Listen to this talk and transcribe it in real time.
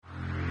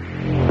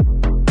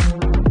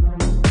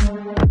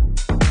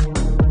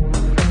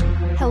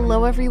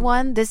Hello,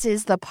 everyone. This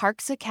is the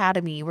Parks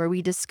Academy, where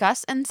we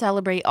discuss and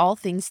celebrate all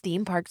things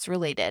theme parks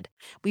related.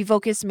 We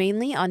focus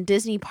mainly on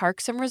Disney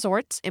parks and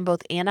resorts in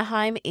both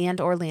Anaheim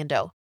and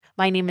Orlando.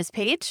 My name is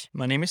Paige.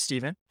 My name is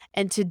Steven.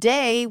 And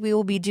today we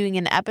will be doing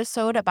an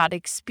episode about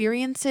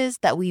experiences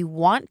that we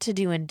want to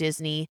do in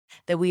Disney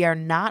that we are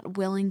not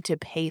willing to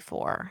pay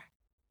for.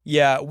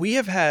 Yeah, we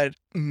have had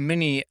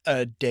many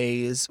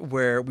days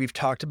where we've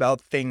talked about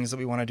things that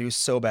we want to do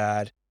so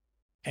bad.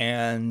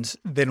 And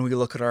then we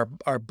look at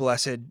our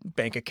blessed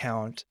bank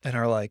account and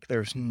are like,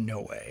 there's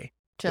no way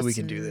that we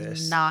can do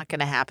this. Not going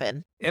to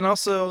happen. And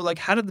also, like,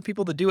 how did the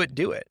people that do it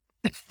do it?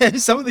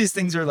 Some of these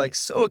things are like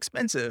so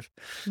expensive.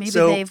 Maybe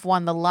they've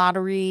won the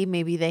lottery.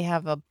 Maybe they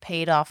have a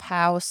paid off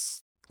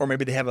house. Or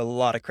maybe they have a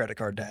lot of credit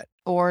card debt.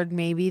 Or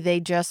maybe they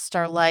just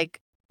are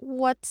like,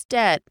 what's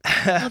debt?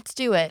 Let's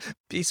do it.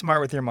 Be smart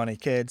with your money,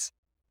 kids.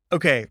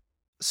 Okay,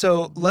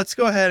 so let's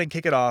go ahead and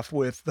kick it off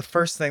with the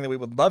first thing that we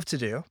would love to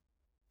do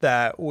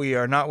that we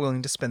are not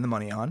willing to spend the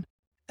money on.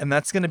 And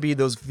that's going to be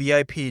those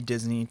VIP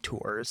Disney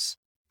tours.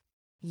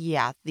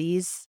 Yeah,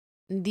 these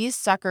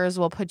suckers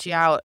will put you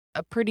out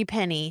a pretty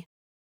penny.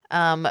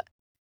 On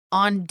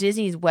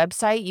Disney's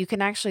website, you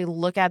can actually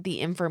look at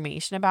the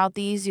information about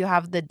these. You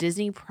have the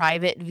Disney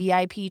private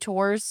VIP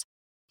tours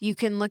you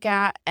can look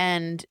at,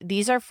 and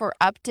these are for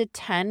up to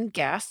 10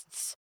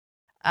 guests.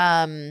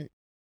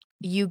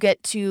 You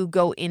get to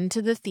go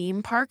into the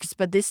theme parks,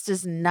 but this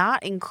does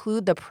not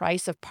include the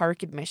price of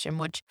park admission,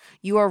 which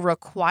you are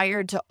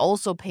required to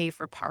also pay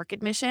for park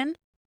admission.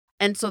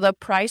 And so the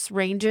price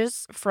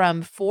ranges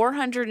from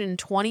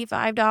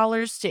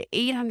 $425 to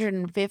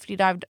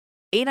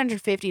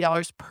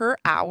 $850 per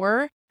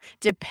hour,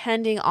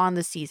 depending on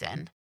the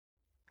season.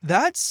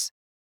 That's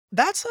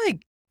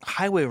like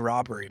highway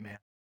robbery, man.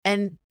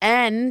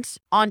 And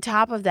on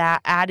top of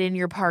that, add in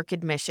your park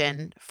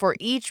admission for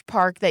each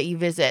park that you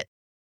visit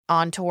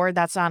on tour.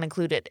 That's not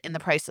included in the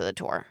price of the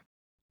tour.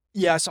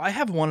 Yeah, so I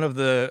have one of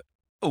the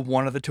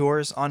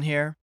tours on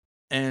here,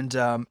 and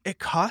it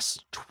costs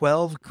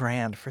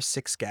 $12,000 for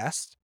 6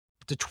 guests.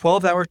 It's a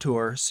 12-hour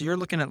tour, so you're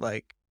looking at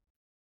like,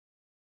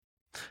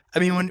 I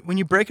mean, when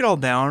you break it all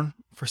down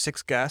for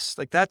 6 guests,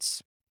 like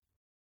that's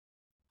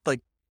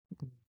like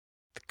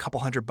a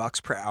couple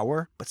 $100 per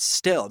hour, but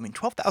still, I mean,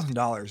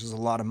 $12,000 is a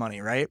lot of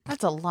money, right?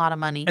 That's a lot of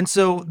money. And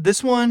so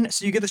this one,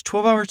 so you get this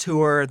 12-hour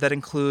tour that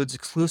includes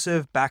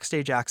exclusive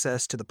backstage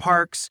access to the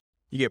parks.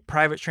 You get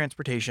private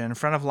transportation,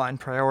 front of line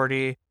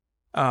priority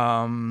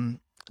to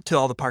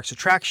all the parks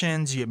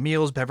attractions. You get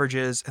meals,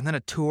 beverages, and then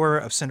a tour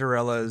of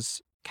Cinderella's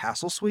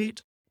castle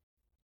suite.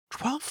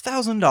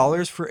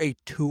 $12,000 for a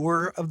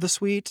tour of the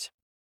suite.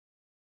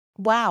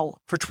 Wow.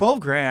 For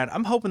 $12,000,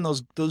 I'm hoping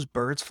those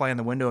birds fly in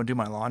the window and do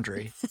my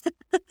laundry.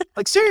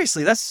 Like,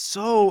 seriously, that's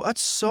so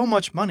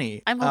much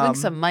money. I'm hoping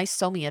some mice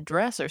sew me a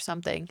dress or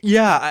something.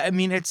 Yeah, I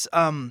mean, it's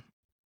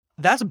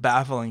that's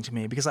baffling to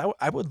me because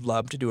I would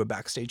love to do a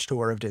backstage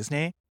tour of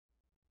Disney.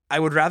 I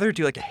would rather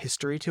do like a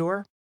history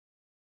tour.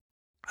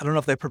 I don't know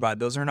if they provide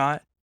those or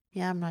not.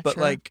 Yeah, I'm not sure.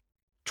 But like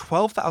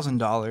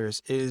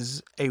 $12,000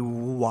 is a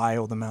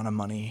wild amount of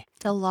money.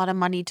 It's a lot of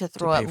money to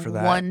throw at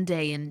one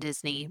day in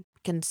Disney,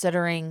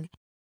 considering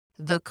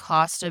the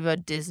cost of a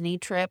Disney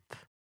trip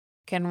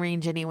can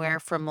range anywhere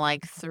from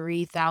like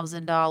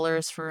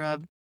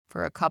 $3,000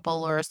 for a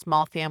couple or a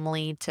small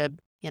family to,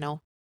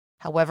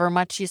 however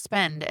much you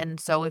spend. And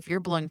so if you're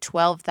blowing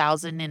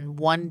 $12,000 in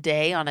one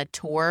day on a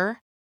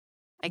tour,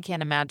 I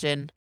can't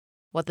imagine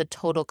what the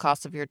total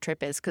cost of your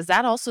trip is, because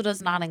that also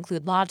does not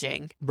include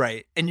lodging.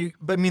 Right.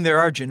 But I mean, they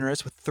are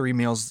generous with 3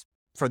 meals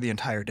for the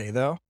entire day,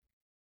 though.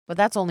 But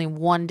that's only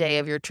one day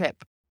of your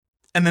trip.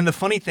 And then the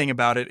funny thing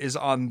about it is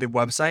on the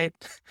website,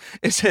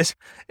 it says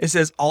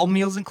all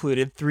meals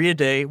included, 3 a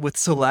day with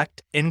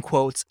select, in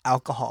quotes,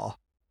 alcohol.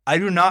 I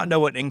do not know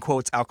what in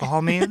quotes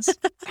alcohol means.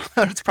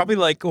 It's probably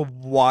like a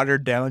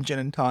watered down gin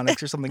and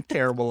tonics or something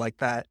terrible like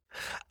that.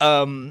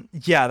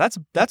 Yeah,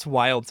 that's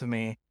wild to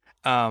me.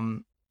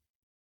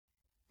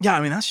 Yeah,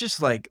 I mean, that's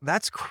just like,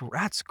 that's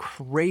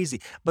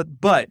crazy.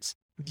 But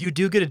you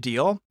do get a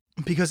deal,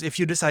 because if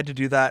you decide to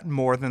do that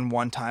more than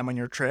one time on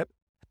your trip,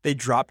 they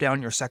drop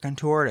down your second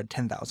tour at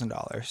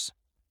 $10,000.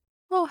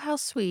 Oh, how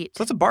sweet.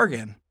 So that's a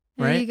bargain,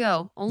 right? There you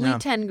go. Only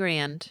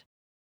 $10,000.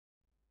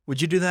 Would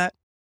you do that?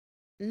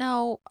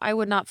 No, I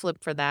would not flip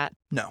for that.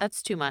 No.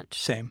 That's too much.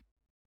 Same.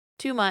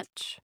 Too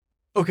much.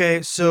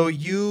 Okay, so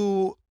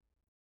you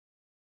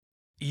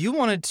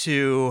wanted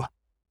to,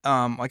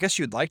 I guess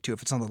you'd like to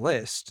if it's on the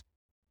list,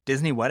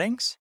 Disney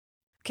weddings?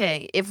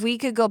 Okay, if we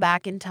could go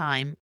back in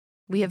time,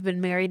 we have been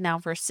married now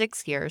for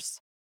 6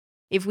 years.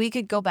 If we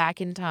could go back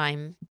in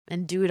time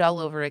and do it all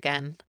over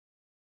again,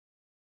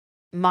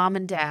 Mom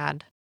and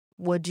Dad,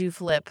 would you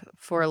flip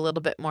for a little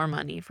bit more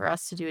money for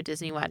us to do a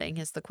Disney wedding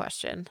is the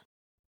question.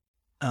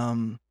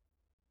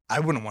 I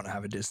wouldn't want to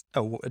have a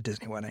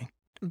Disney wedding.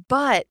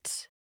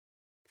 But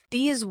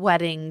these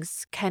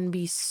weddings can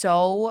be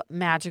so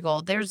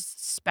magical. There's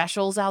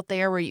specials out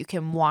there where you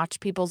can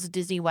watch people's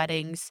Disney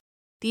weddings.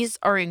 These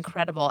are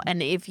incredible.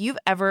 And if you've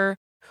ever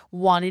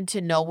wanted to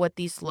know what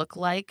these look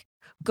like,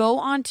 Go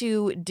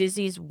onto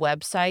Disney's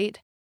website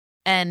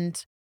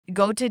and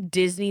go to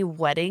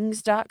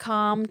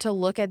disneyweddings.com to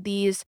look at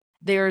these.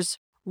 There's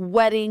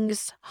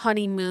weddings,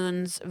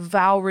 honeymoons,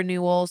 vow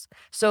renewals.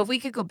 So if we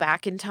could go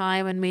back in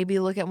time and maybe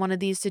look at one of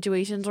these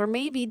situations, or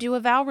maybe do a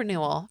vow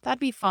renewal, that'd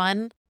be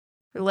fun.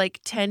 For like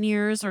 10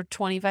 years or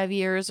 25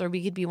 years, or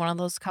we could be one of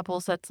those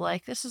couples that's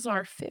like, this is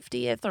our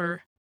 50th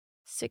or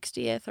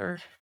 60th or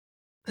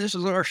this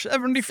is our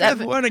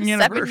 75th wedding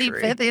anniversary.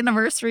 75th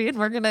anniversary, and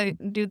we're going to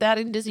do that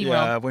in Disney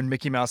World. Yeah, when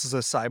Mickey Mouse is a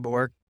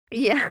cyborg.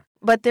 Yeah.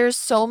 But there's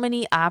so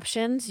many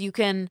options. You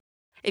can,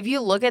 if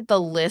you look at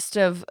the list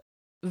of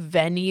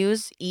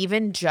venues,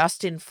 even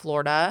just in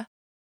Florida,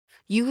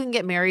 you can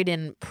get married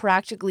in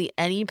practically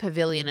any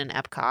pavilion in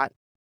Epcot,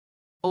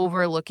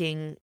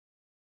 overlooking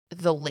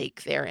the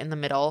lake there in the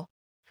middle,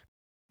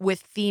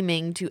 with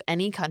theming to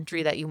any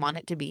country that you want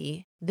it to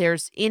be.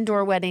 There's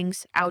indoor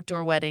weddings,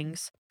 outdoor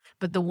weddings,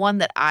 but the one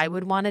that I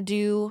would want to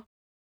do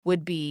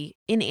would be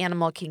in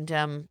Animal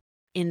Kingdom,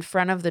 in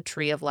front of the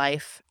Tree of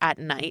Life at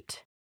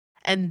night.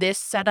 And this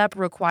setup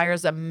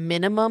requires a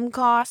minimum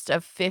cost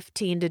of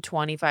 $15,000 to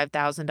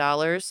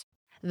 $25,000.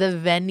 The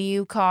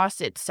venue cost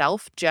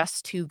itself,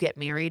 just to get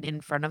married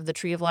in front of the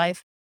Tree of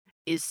Life,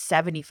 is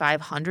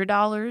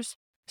 $7,500.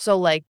 So,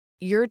 like,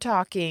 you're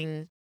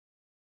talking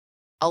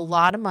a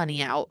lot of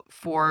money out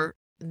for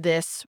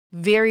this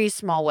very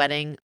small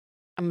wedding.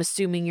 I'm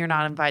assuming you're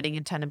not inviting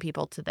a ton of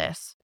people to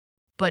this,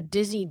 but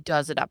Disney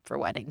does it up for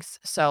weddings.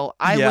 So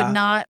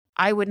I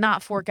would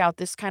not fork out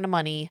this kind of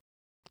money,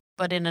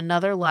 but in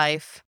another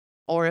life,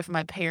 or if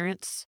my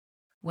parents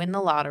win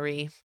the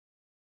lottery,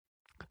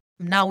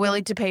 I'm not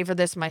willing to pay for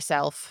this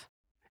myself.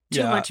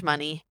 Too much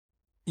money.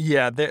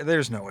 Yeah,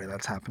 there's no way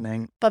that's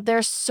happening. But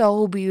they're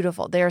so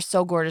beautiful. They're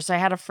so gorgeous. I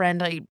had a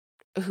friend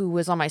who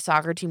was on my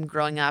soccer team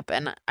growing up,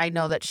 and I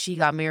know that she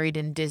got married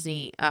in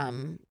Disney.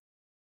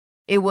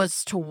 It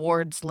was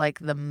towards like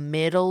the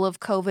middle of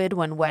COVID,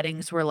 when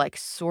weddings were like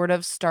sort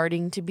of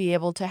starting to be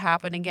able to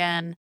happen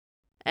again.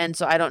 And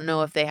so I don't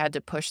know if they had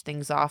to push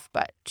things off,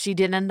 but she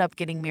did end up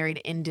getting married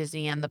in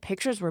Disney, and the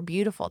pictures were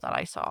beautiful that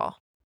I saw.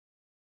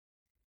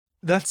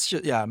 That's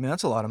just, yeah, I mean,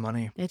 that's a lot of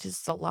money. It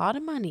is a lot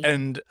of money.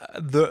 And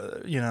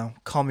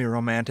call me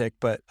romantic,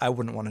 but I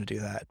wouldn't want to do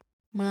that.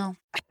 Well,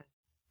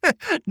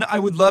 no, I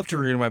would love to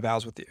renew my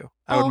vows with you.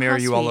 I would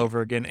marry you all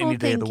over again any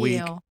day of the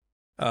week.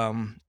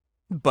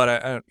 But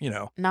I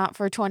not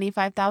for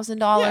 $25,000.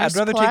 Yeah, I'd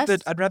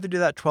rather do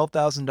that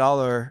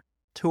 $12,000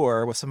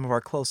 tour with some of our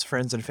close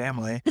friends and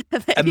family,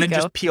 and then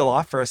just peel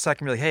off for a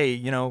second, and be like, hey,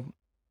 you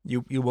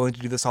willing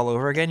to do this all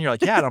over again? You're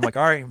like, yeah. And I'm like,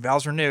 all right,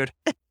 vows renewed.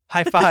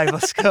 High five.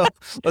 Let's go.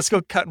 Let's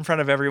go cut in front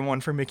of everyone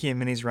for Mickey and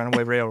Minnie's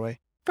Runaway Railway.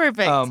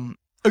 Perfect.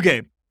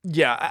 Okay.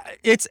 Yeah.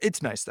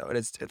 It's nice though.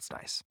 It's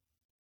nice.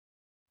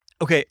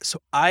 Okay. So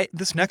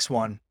this next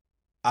one,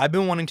 I've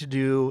been wanting to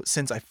do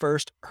since I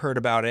first heard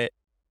about it,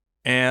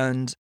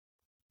 and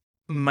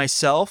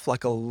myself,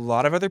 like a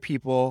lot of other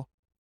people,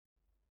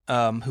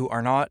 who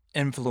are not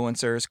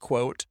influencers,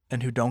 quote,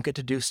 and who don't get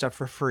to do stuff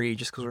for free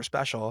just because we're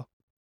special.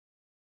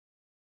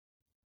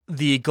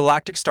 The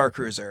Galactic Star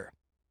Cruiser.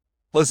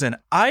 Listen,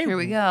 Here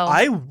we go.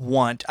 I'm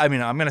going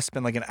to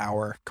spend like an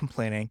hour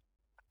complaining.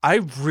 I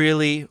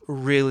really,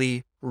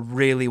 really,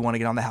 really want to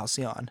get on the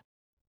Halcyon.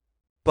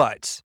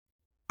 But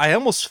I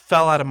almost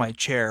fell out of my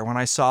chair when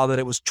I saw that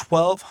it was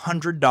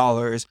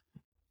 $1,200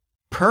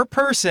 per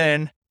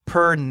person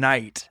per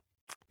night.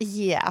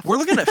 Yeah. We're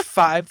looking at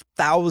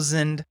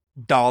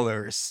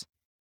 $5,000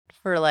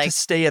 for like to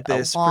stay at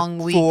this a long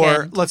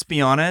weekend. Let's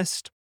be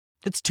honest,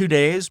 it's 2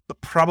 days,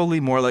 but probably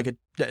more like a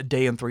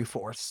day and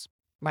 3/4.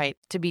 Right.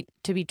 To be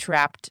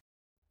trapped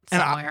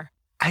somewhere.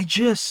 And I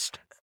just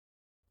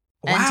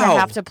wow. And to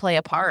have to play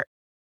a part.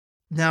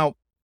 Now,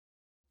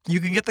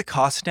 you can get the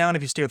cost down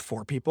if you stay with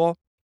 4 people.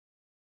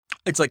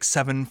 It's like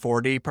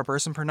 $740 per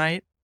person per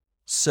night.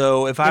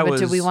 So if I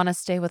was, do we want to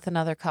stay with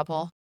another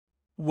couple?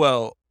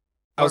 Well,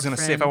 I was going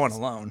to say if I went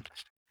alone.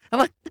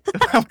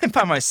 If I went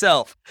by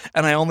myself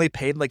and I only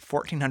paid like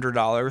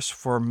 $1,400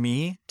 for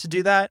me to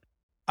do that,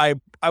 I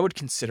would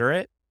consider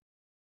it.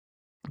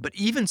 But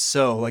even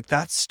so, like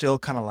that's still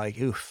kind of like,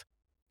 oof.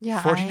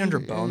 Yeah.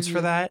 1,400 bones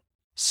for that.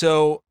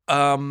 So,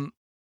 I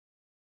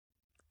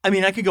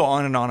mean, I could go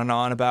on and on and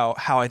on about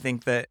how I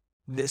think that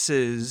this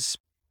is,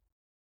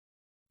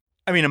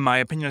 I mean, in my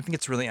opinion, I think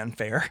it's really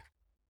unfair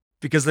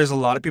because there's a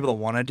lot of people that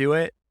want to do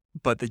it,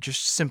 but they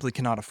just simply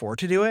cannot afford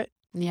to do it.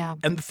 Yeah.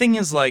 And the thing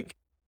is, like,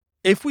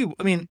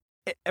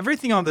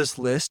 everything on this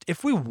list,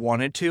 if we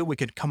wanted to, we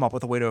could come up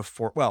with a way to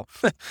afford, well,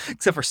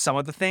 except for some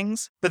of the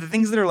things, but the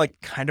things that are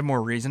like kind of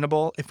more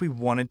reasonable, if we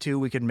wanted to,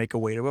 we could make a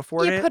way to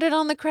afford it. You put it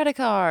on the credit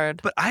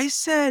card. But I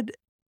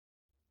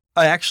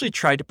actually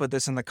tried to put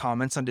this in the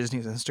comments on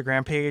Disney's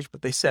Instagram page,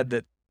 but they said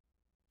that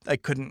I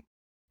couldn't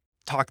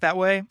talk that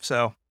way,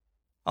 so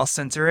I'll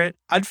censor it.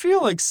 I'd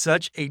feel like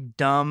such a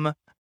dumb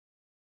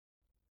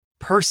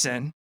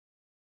person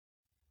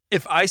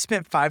if I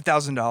spent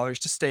 $5,000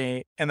 to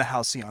stay in the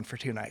Halcyon for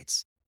 2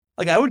 nights.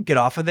 Like, I would get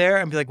off of there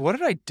and be like, what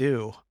did I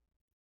do?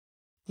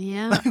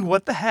 Yeah. Like,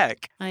 what the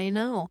heck? I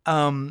know.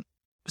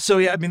 So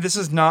yeah, I mean, this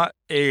is not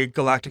a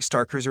Galactic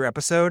Star Cruiser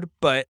episode,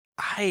 but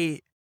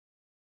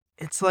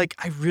it's like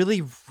I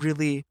really,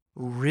 really,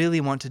 really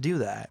want to do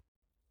that,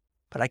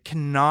 but I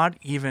cannot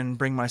even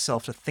bring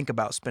myself to think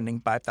about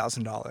spending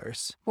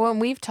 $5,000. Well, and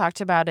we've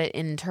talked about it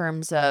in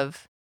terms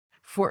of,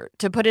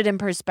 to put it in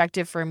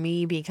perspective for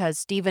me, because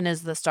Steven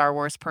is the Star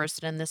Wars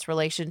person in this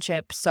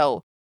relationship.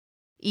 So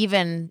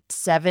even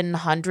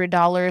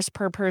 $700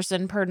 per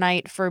person per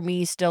night for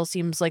me still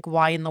seems like,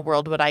 why in the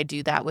world would I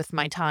do that with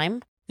my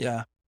time?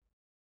 Yeah.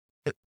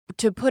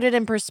 To put it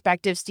in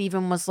perspective,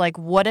 Steven was like,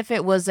 what if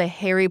it was a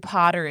Harry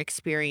Potter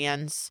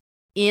experience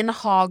in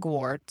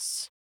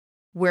Hogwarts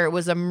where it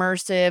was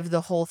immersive,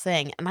 the whole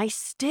thing? And I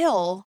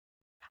still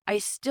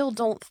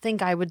don't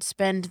think I would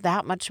spend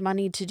that much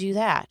money to do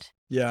that.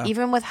 Yeah.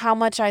 Even with how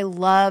much I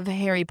love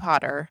Harry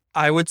Potter.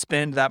 I would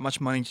spend that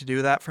much money to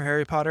do that for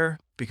Harry Potter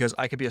because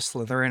I could be a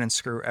Slytherin and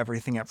screw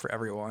everything up for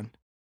everyone.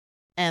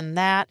 And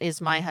that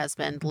is my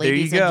husband,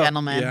 ladies and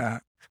gentlemen. Yeah.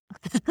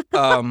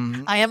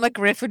 I am a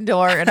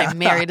Gryffindor and I'm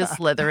married a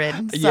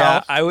Slytherin. So.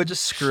 Yeah, I would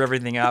just screw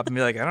everything up and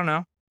be like, I don't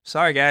know.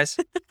 Sorry, guys.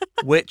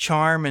 Wit,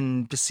 charm,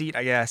 and deceit,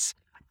 I guess.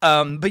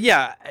 But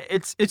yeah,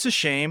 it's a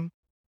shame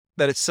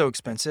that it's so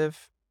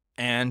expensive.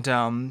 And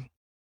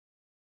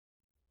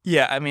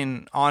yeah, I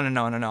mean, on and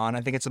on and on. I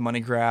think it's a money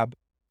grab.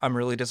 I'm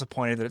really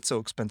disappointed that it's so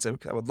expensive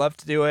because I would love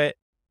to do it.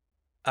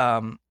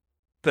 But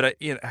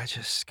I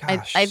just,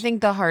 gosh. I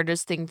think the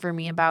hardest thing for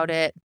me about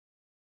it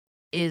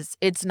is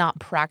it's not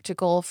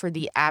practical for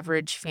the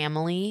average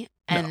family.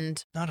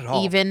 And not at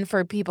all. Even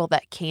for people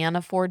that can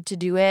afford to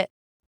do it,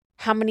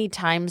 how many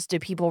times do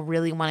people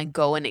really want to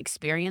go and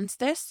experience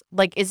this?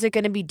 Like, is it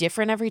going to be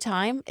different every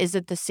time? Is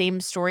it the same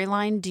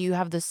storyline? Do you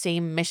have the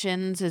same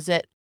missions? Is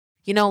it,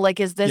 like,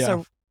 is this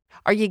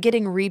are you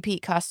getting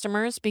repeat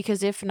customers?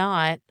 Because if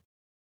not,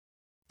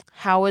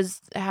 how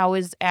is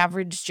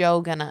average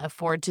Joe going to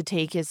afford to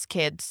take his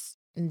kids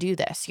and do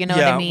this? You know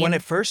what I mean? When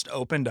it first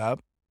opened up,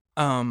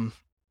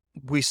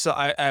 we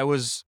saw,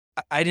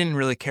 I didn't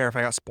really care if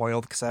I got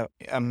spoiled because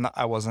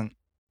I wasn't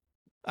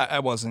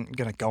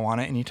going to go on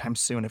it anytime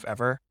soon, if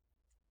ever.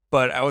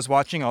 But I was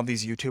watching all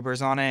these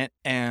YouTubers on it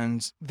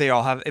and they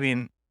all have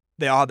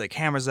their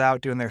cameras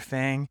out doing their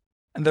thing.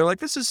 And they're like,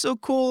 this is so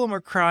cool. And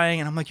we're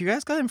crying. And I'm like, you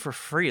guys got him for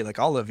free. Like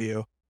all of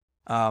you.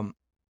 And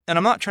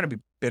I'm not trying to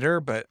be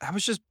bitter, but I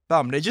was just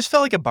bummed. It just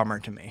felt like a bummer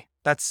to me.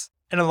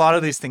 And a lot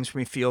of these things for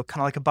me feel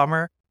kind of like a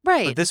bummer.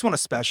 Right. But this one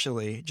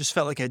especially just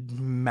felt like a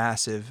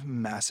massive,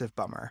 massive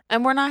bummer.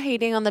 And we're not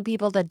hating on the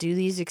people that do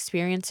these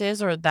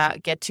experiences or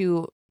that get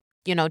to,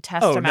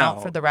 test them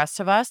out for the rest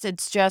of us.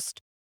 It's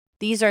just,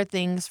 these are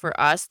things for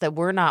us that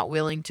we're not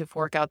willing to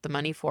fork out the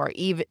money for,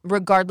 even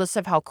regardless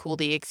of how cool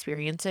the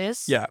experience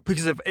is. Yeah,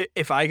 because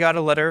if I got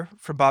a letter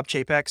from Bob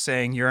Chapek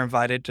saying you're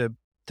invited to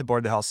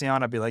board the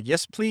Halcyon, I'd be like,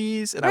 yes,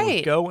 please. And I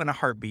would go in a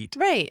heartbeat.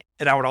 Right.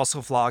 And I would also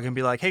vlog and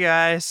be like, hey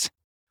guys,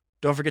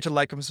 don't forget to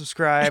like and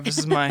subscribe. This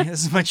is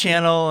my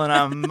channel, and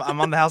I'm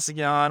on the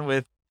Halcyon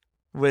with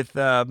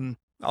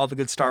all the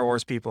good Star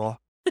Wars people.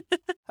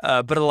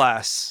 But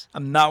alas,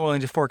 I'm not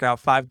willing to fork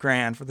out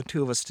 $5,000 for the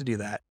two of us to do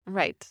that.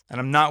 Right. And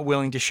I'm not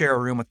willing to share a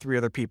room with 3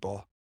 other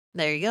people.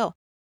 There you go.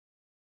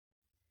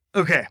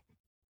 Okay.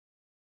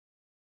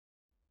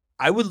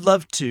 I would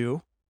love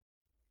to,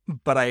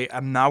 but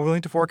I'm not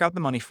willing to fork out the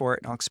money for it,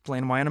 and I'll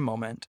explain why in a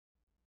moment.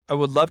 I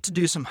would love to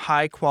do some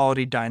high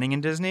quality dining in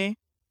Disney,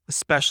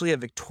 especially at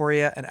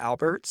Victoria and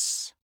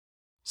Albert's.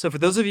 So for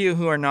those of you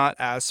who are not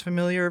as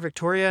familiar,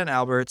 Victoria and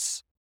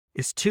Albert's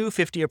is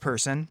 $250 a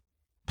person,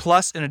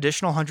 plus an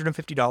additional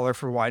 $150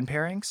 for wine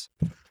pairings.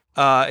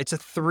 It's a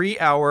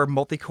 3-hour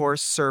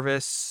multi-course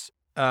service,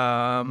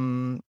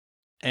 and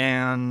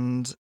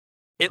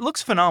it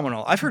looks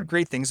phenomenal. I've heard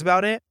great things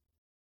about it,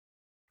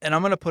 and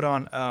I'm going to put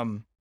on,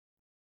 I'm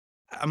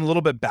a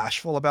little bit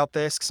bashful about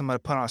this because I'm going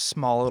to put on a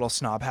small little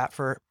snob hat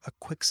for a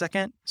quick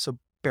second, so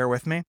bear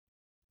with me.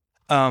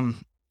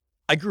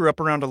 I grew up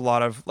around a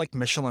lot of like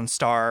Michelin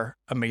star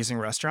amazing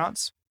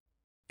restaurants,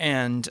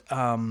 and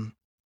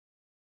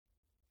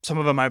some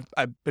of them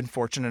I've been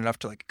fortunate enough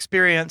to like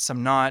experience,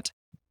 some not,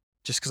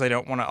 just because I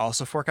don't want to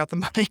also fork out the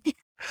money.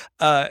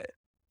 But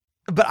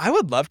I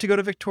would love to go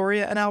to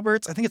Victoria and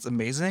Albert's. I think it's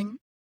amazing,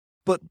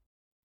 but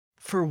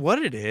for what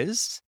it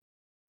is,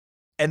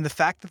 and the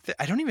fact that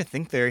I don't even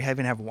think they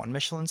even have 1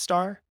 Michelin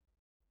star,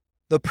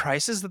 the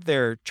prices that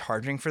they're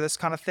charging for this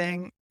kind of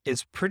thing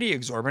is pretty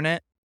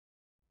exorbitant.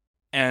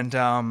 And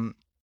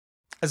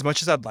as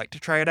much as I'd like to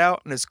try it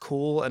out, and as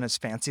cool and as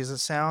fancy as it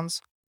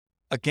sounds,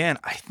 again,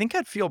 I think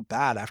I'd feel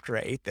bad after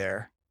I ate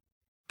there.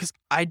 Because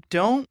I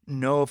don't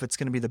know if it's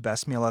going to be the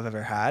best meal I've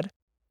ever had.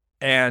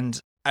 And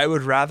I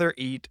would rather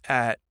eat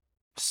at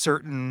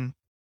certain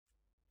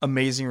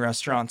amazing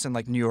restaurants in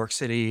like New York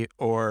City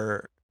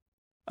or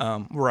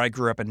where I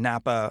grew up in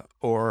Napa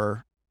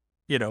or,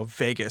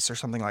 Vegas or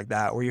something like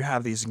that, where you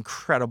have these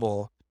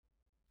incredible,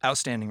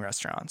 outstanding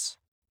restaurants.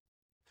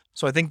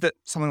 So I think that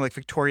something like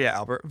Victoria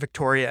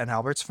and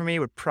Albert's for me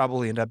would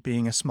probably end up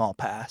being a small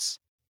pass.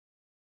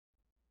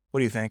 What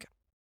do you think?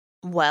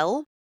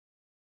 Well,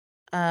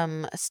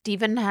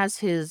 Steven has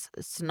his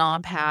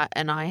snob hat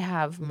and I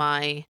have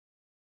my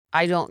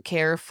I don't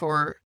care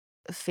for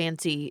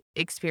fancy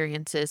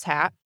experiences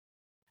hat.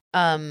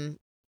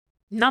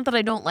 Not that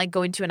I don't like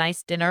going to a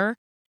nice dinner,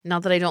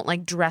 not that I don't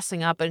like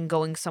dressing up and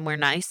going somewhere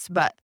nice,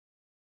 but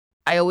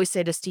I always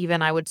say to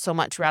Steven, I would so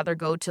much rather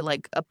go to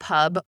like a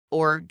pub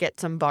or get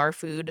some bar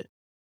food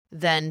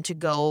than to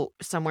go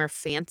somewhere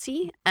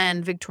fancy.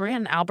 And Victoria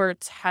and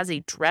Albert's has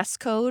a dress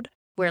code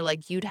where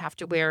like you'd have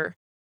to wear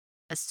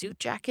a suit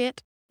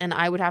jacket and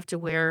I would have to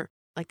wear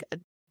like a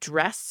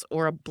dress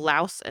or a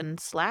blouse and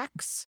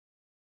slacks.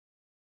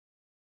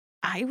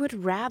 I would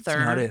rather.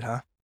 That's not it,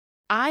 huh?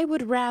 I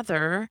would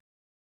rather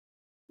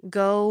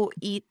go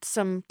eat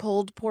some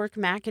pulled pork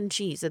mac and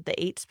cheese at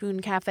the 8 Spoon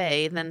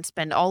Cafe than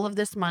spend all of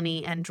this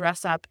money and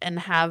dress up and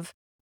have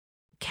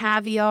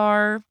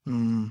caviar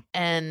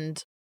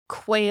and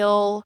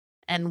quail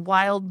and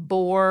wild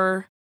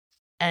boar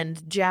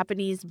and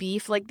Japanese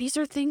beef. Like, these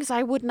are things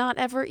I would not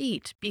ever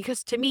eat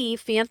because to me,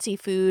 fancy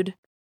food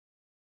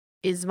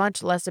is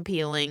much less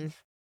appealing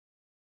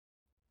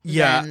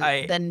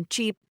than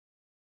cheap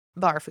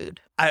bar food.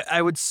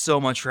 I would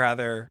so much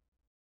rather.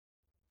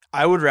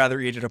 I would rather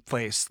eat at a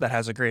place that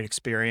has a great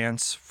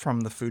experience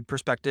from the food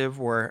perspective,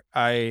 where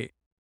I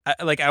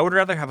would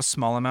rather have a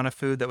small amount of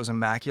food that was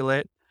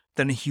immaculate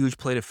than a huge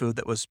plate of food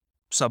that was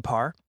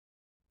subpar.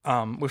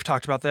 We've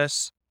talked about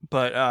this,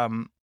 but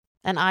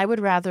and I would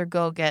rather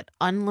go get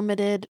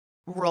unlimited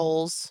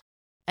rolls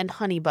and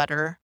honey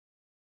butter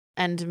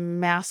and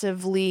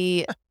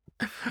massively.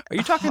 Are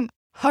you talking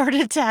heart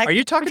attack? Are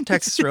you talking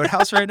Texas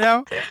Roadhouse right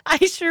now? I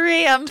sure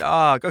am.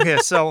 Dog. Okay,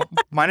 so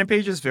mine and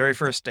Paige's very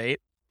first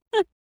date.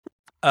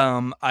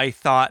 I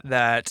thought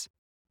that.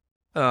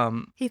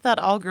 He thought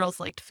all girls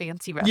liked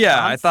fancy restaurants.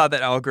 Yeah, I thought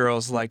that all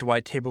girls liked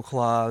white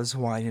tablecloths,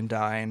 wine and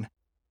dine,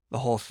 the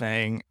whole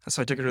thing.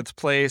 So I took her to this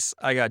place.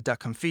 I got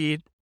duck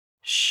confit.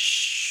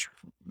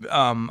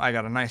 I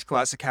got a nice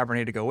glass of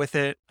Cabernet to go with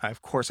it.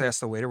 Of course, I asked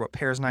the waiter what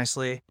pairs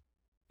nicely,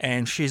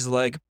 and she's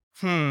like,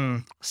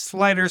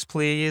 sliders,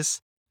 please.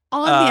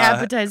 On the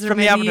appetizer from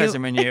menu. the appetizer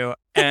menu,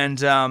 and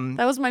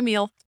that was my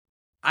meal.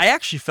 I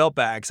actually felt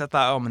bad because I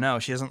thought, oh no,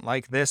 she doesn't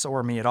like this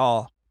or me at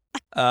all.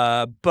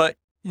 But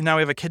now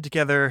we have a kid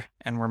together,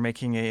 and we're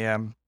making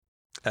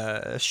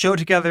a show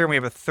together, and we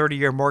have a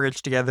 30-year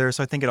mortgage together,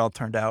 so I think it all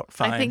turned out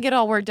fine. I think it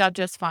all worked out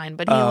just fine,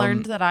 but he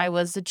learned that I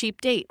was a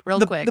cheap date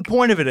quick. The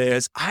point of it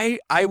is,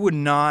 I would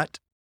not,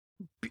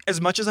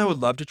 as much as I would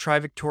love to try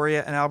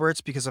Victoria and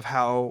Albert's because of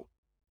how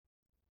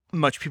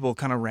much people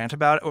kind of rant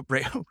about it,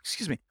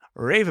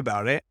 rave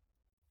about it,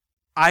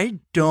 I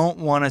don't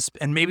want to,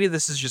 and maybe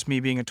this is just me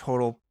being a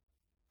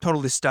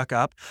totally stuck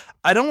up.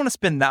 I don't want to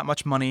spend that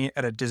much money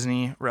at a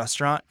Disney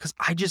restaurant because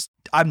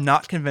I'm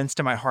not convinced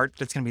in my heart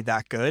that it's going to be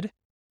that good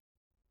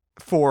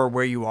for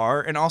where you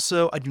are. And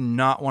also, I do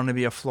not want to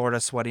be a Florida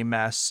sweaty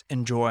mess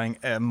enjoying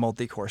a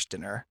multi-course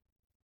dinner.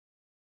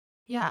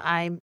 Yeah,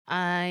 I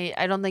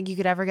don't think you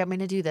could ever get me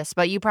to do this,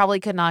 but you probably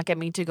could not get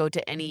me to go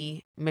to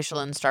any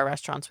Michelin star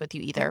restaurants with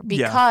you either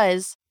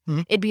because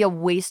it'd be a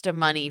waste of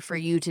money for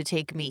you to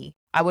take me.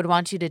 I would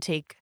want you to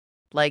take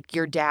like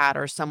your dad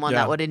or someone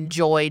that would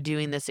enjoy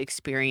doing this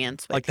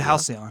experience with like the you.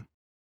 Halcyon.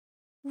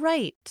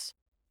 Right.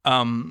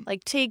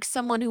 Like take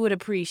someone who would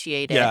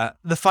appreciate it. Yeah.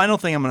 The final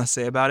thing I'm going to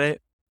say about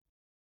it,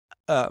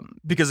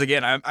 because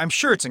again, I'm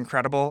sure it's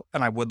incredible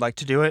and I would like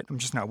to do it. I'm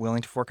just not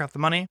willing to fork out the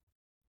money.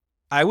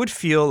 I would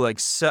feel like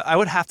I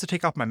would have to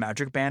take off my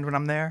magic band when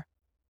I'm there.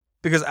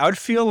 Because I would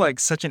feel like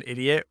such an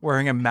idiot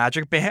wearing a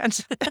magic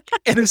band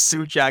in a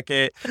suit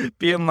jacket,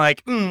 being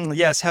like,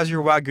 yes, how's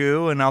your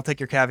Wagyu? And I'll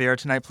take your caviar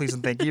tonight, please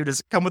and thank you.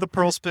 Does it come with a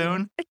pearl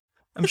spoon?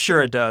 I'm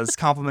sure it does.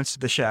 Compliments to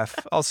the chef.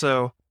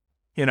 Also,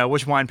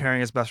 which wine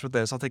pairing is best with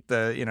this? I'll take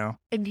the,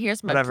 And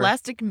here's my whatever.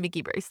 plastic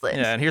Mickey bracelet.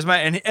 Yeah, and here's my,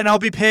 and I'll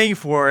be paying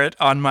for it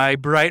on my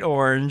bright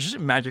orange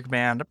magic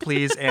band,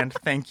 please and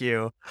thank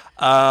you.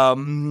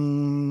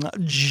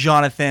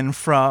 Jonathan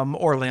from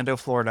Orlando,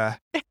 Florida.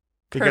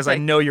 Because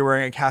Perfect. I know you're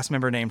wearing a cast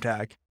member name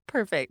tag.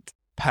 Perfect.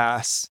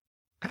 Pass.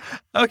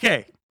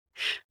 Okay.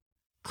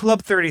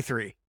 Club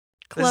 33.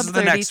 Club this is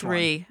the 33. next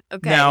one.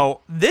 Okay.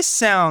 Now, this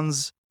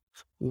sounds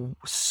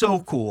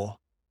so cool.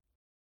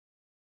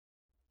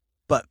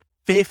 But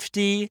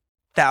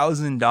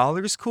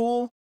 $50,000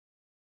 cool?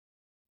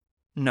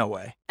 No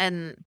way.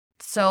 And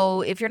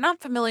so if you're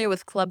not familiar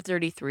with Club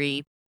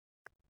 33,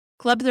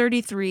 Club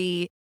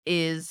 33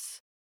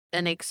 is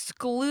an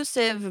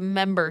exclusive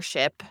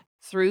membership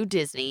through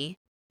Disney.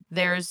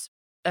 There's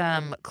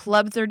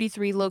Club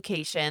 33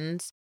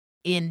 locations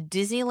in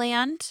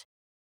Disneyland,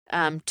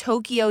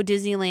 Tokyo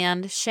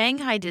Disneyland,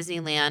 Shanghai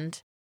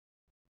Disneyland,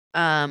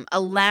 a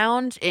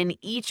lounge in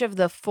each of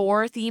the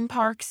 4 theme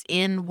parks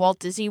in Walt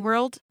Disney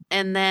World,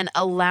 and then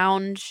a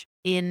lounge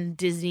in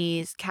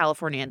Disney's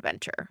California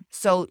Adventure.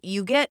 So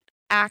you get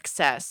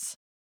access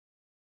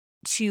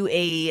to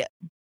a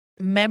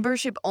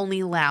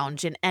membership-only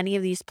lounge in any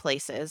of these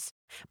places.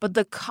 But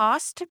the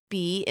cost to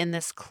be in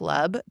this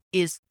club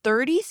is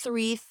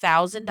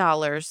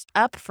 $33,000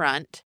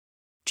 upfront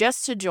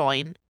just to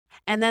join,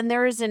 And then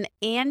there is an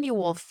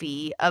annual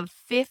fee of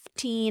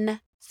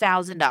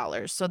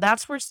 $15,000. So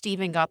that's where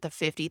Steven got the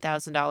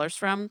 $50,000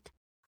 from.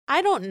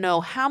 I don't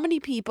know how many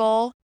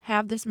people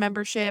have this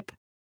membership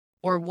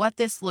or what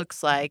this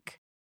looks like,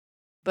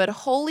 but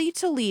holy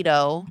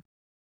Toledo,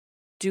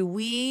 do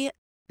we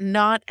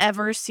not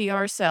ever see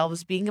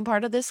ourselves being a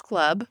part of this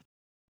club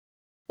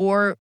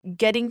or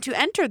getting to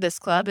enter this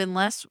club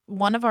unless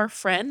one of our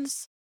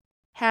friends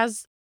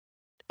has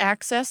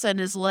access and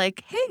is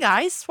like, hey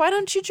guys, why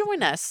don't you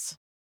join us?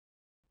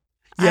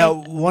 Yeah,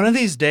 one of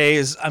these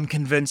days, I'm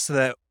convinced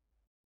that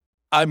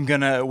I'm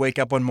going to wake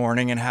up one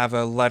morning and have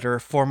a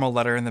formal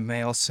letter in the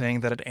mail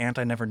saying that an aunt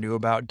I never knew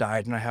about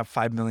died and I have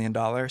 $5 million.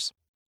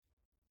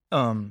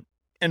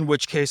 In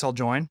which case I'll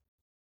join.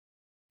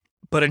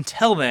 But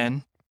until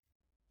then,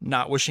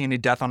 not wishing any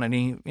death on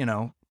any,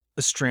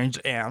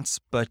 estranged aunts.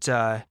 But,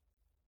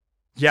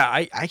 yeah,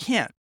 I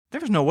can't.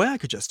 There's no way I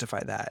could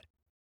justify that.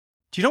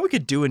 Do you know what we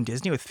could do in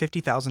Disney with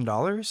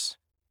 $50,000?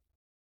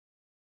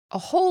 A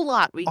whole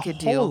lot we could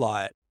do. A whole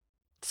lot.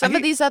 Some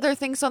of these other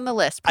things on the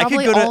list.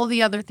 Probably all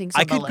the other things on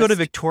the list. I could go to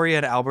Victoria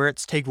and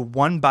Albert's, take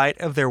one bite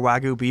of their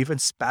Wagyu beef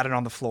and spat it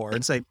on the floor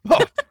and say,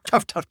 oh,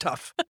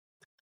 tough.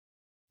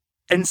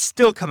 And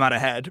still come out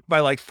ahead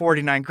by like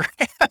 49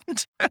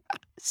 grand.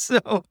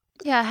 So.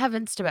 Yeah,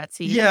 heavens to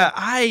Betsy. Yeah,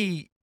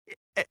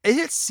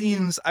 it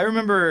seems, I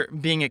remember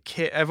being a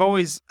kid, I've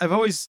always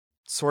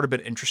sort of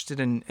been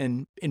interested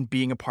in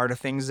being a part of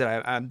things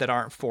that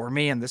aren't for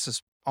me. And this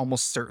is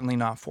almost certainly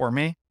not for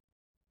me.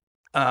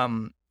 I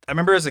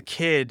remember as a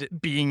kid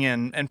being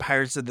in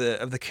Pirates of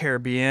the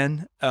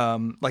Caribbean,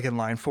 like in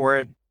line for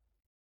it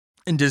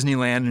in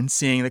Disneyland and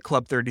seeing the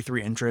Club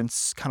 33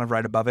 entrance kind of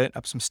right above it,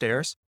 up some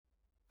stairs.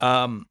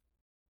 I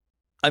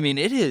mean,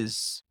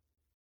 it's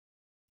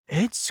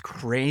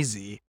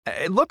crazy.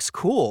 It looks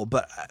cool,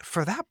 but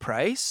for that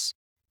price,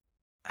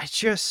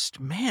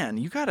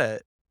 you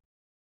gotta,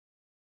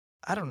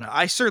 I don't know.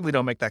 I certainly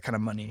don't make that kind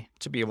of money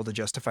to be able to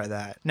justify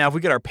that. Now, if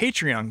we get our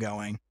Patreon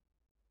going,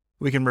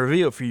 we can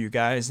review it for you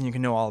guys and you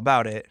can know all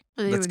about it.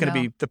 That's going to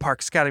be the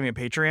Parks Academy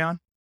Patreon.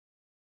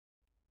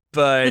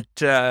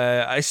 But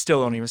I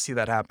still don't even see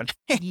that happen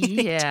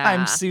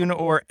anytime soon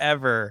or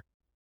ever.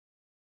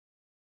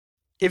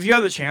 If you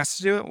have the chance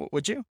to do it,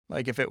 would you?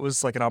 Like, if it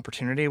was like an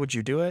opportunity, would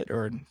you do it?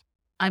 Or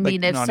I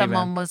mean, if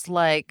someone was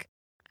like,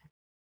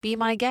 be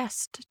my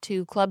guest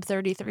to Club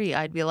 33,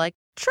 I'd be like,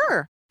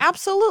 sure,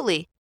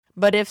 absolutely.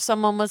 But if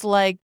someone was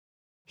like,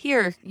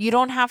 here, you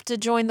don't have to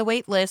join the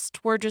wait list,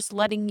 we're just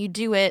letting you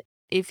do it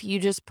if you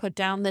just put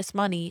down this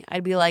money,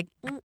 I'd be like,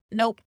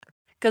 nope.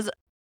 Because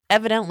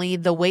evidently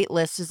the wait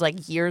list is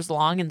like years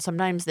long, and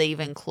sometimes they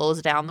even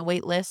close down the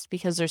wait list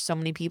because there's so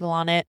many people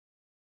on it.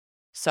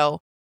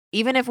 So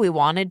even if we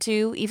wanted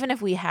to, even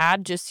if we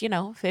had just,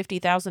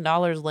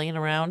 $50,000 laying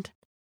around,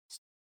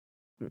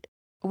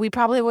 we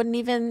probably wouldn't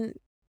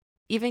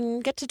even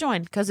get to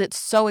join because it's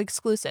so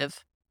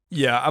exclusive.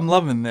 Yeah, I'm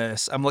loving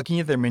this. I'm looking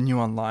at their menu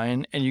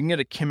online, and you can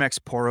get a Chemex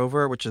pour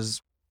over, which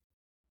is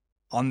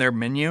on their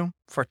menu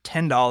for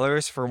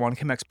 $10 for one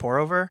Chemex pour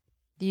over.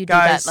 You do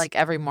that like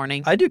every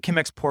morning. I do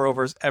Chemex pour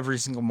overs every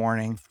single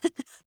morning.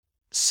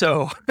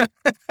 So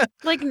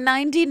like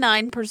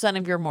 99%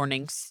 of your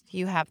mornings,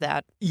 you have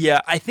that. Yeah,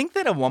 I think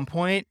that at one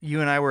point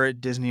you and I were at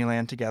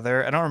Disneyland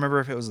together. I don't remember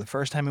if it was the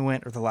first time we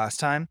went or the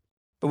last time,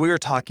 but we were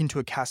talking to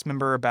a cast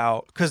member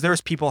about, because there was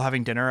people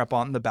having dinner up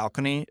on the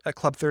balcony at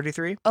Club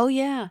 33. Oh,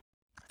 yeah.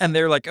 And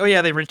they're like, oh,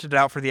 yeah, they rented it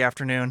out for the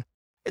afternoon.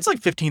 It's like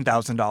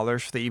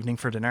 $15,000 for the evening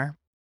for dinner.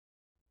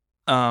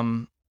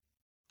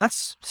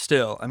 That's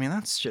still, I mean,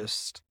 that's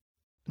just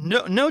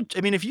no,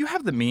 I mean, if you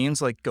have the means,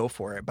 like, go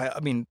for it. But I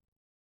mean,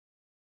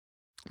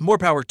 more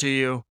power to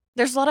you.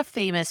 There's a lot of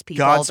famous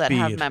people that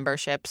have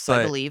memberships,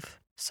 I believe.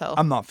 So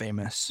I'm not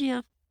famous.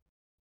 Yeah.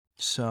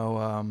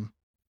 So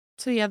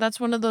yeah, that's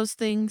one of those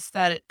things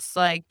that it's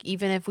like,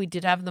 even if we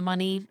did have the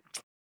money,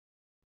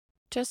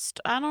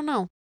 just, I don't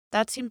know.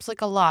 That seems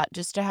like a lot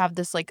just to have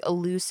this like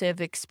elusive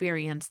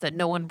experience that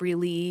no one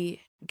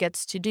really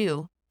gets to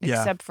do.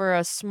 Except for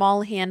a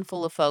small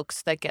handful of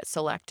folks that get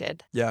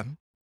selected. Yeah.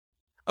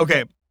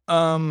 Okay.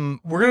 We're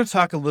going to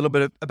talk a little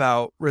bit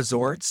about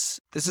resorts.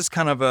 This is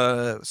kind of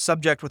a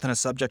subject within a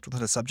subject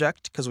within a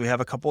subject because we have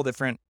a couple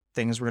different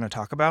things we're going to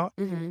talk about.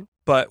 Mm-hmm.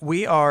 But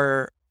we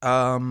are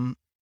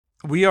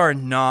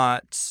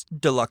not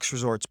deluxe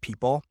resorts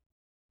people.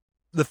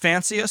 The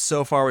fanciest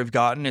so far we've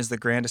gotten is the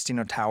Grand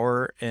Destino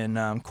Tower in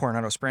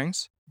Coronado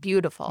Springs.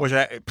 Beautiful. Which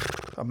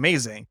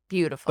amazing.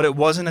 Beautiful. But it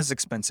wasn't as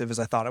expensive as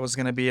I thought it was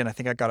going to be, and I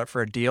think I got it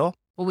for a deal.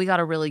 Well, we got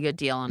a really good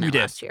deal on it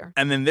last year.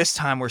 And then this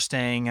time we're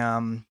staying,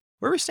 where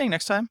are we staying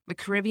next time? The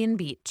Caribbean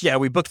Beach. Yeah,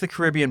 we booked the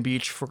Caribbean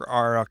Beach for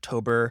our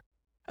October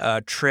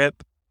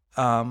trip.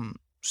 So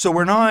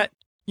we're not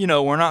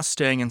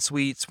staying in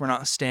suites. We're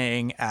not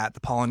staying at the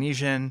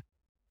Polynesian.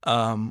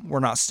 We're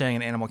not staying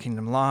in Animal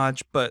Kingdom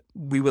Lodge, but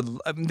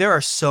there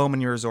are so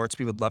many resorts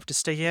we would love to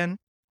stay in.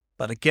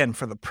 But again,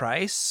 for the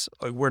price,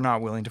 we're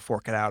not willing to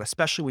fork it out,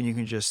 especially when you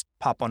can just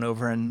pop on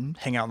over and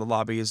hang out in the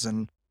lobbies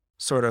and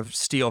sort of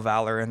steal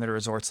valor in the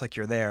resorts like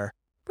you're there.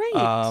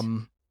 Right.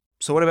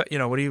 So what about,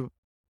 what do you,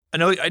 I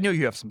know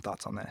you have some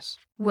thoughts on this.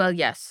 Well,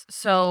 yes.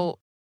 So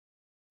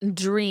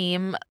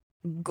dream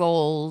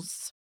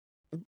goals,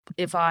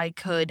 if I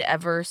could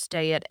ever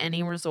stay at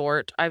any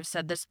resort, I've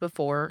said this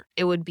before,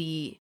 it would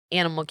be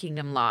Animal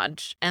Kingdom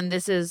Lodge. And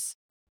this is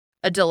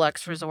a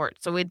deluxe resort,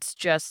 so it's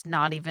just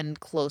not even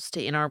close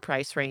to in our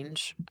price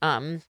range.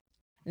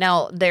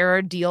 Now there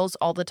are deals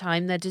all the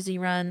time that Disney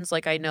runs.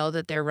 Like I know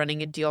that they're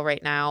running a deal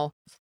right now,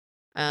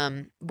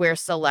 where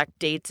select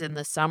dates in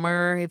the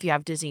summer, if you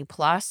have Disney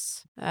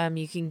Plus,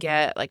 you can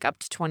get like up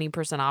to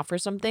 20% off or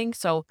something.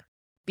 So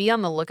be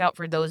on the lookout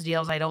for those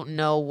deals. I don't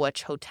know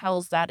which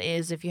hotels that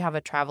is. If you have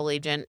a travel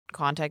agent,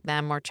 contact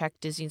them or check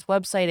Disney's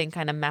website and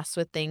kind of mess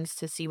with things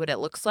to see what it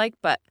looks like.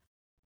 But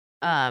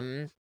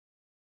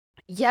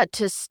yeah,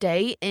 to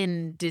stay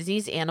in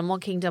Disney's Animal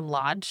Kingdom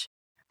Lodge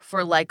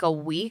for like a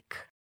week,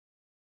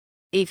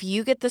 if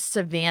you get the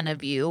Savannah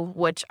view,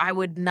 which I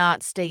would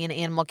not stay in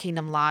Animal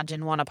Kingdom Lodge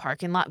and want a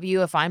parking lot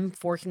view. If I'm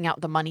forking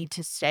out the money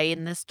to stay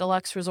in this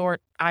deluxe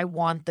resort, I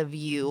want the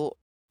view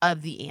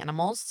of the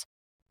animals.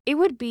 It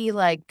would be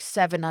like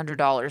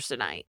 $700 a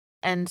night.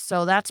 And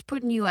so that's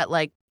putting you at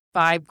like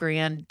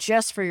 $5,000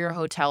 just for your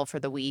hotel for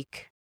the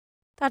week.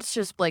 That's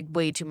just like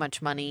way too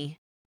much money.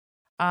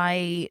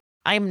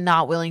 I'm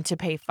not willing to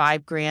pay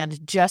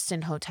 $5,000 just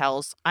in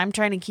hotels. I'm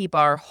trying to keep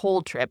our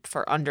whole trip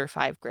for under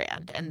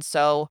 $5,000. And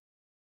so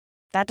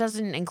that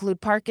doesn't include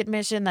park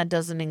admission. That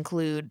doesn't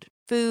include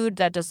food.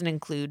 That doesn't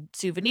include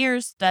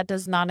souvenirs. That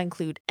does not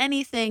include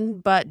anything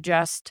but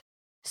just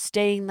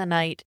staying the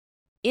night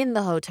in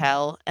the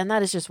hotel. And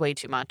that is just way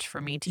too much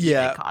for me to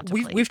even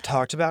contemplate. We've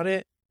talked about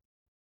it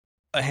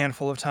a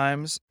handful of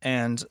times.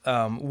 And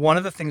one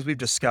of the things we've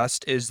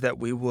discussed is that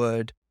we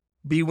would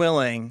be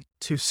willing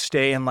to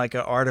stay in like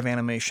an Art of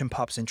Animation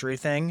Pop Century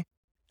thing.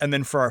 And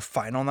then for our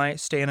final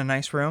night, stay in a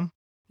nice room.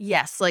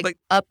 Yes, like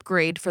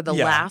upgrade for the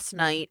last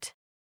night.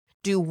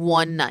 Do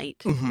one night.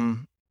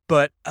 Mm-hmm.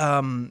 But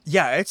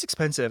yeah, it's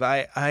expensive.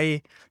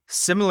 I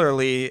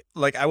similarly,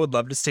 like, I would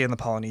love to stay in the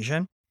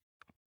Polynesian.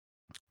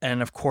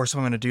 And of course, if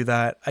I'm going to do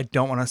that, I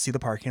don't want to see the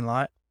parking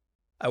lot.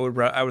 I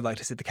would like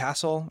to see the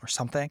castle or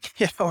something,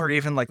 or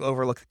even like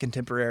overlook the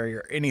Contemporary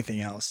or anything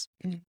else.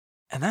 Mm.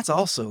 And that's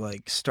also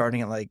like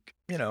starting at like,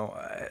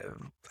 I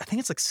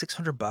think it's like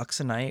 $600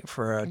 a night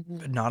for a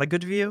not a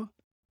good view.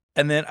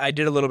 And then I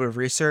did a little bit of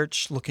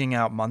research looking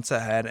out months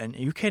ahead, and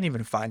you can't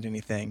even find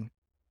anything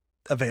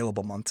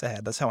available months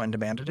ahead. That's how in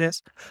demand it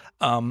is.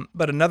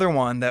 But another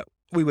one that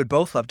we would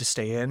both love to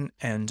stay in,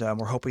 and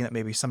we're hoping that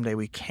maybe someday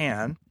we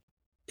can,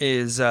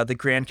 is the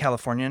Grand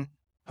Californian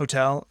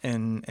Hotel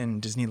in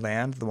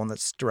Disneyland, the one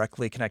that's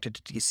directly connected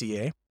to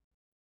DCA.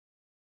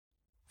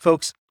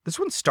 Folks, this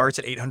one starts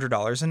at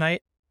 $800 a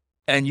night,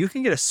 and you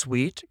can get a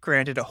suite,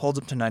 granted it holds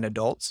up to 9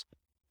 adults,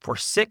 for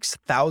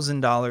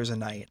 $6,000 a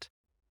night.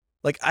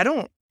 Like, I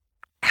don't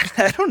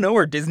know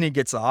where Disney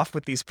gets off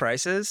with these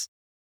prices.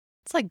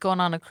 It's like going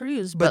on a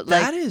cruise, but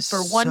like that is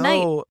for one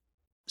night.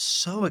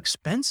 So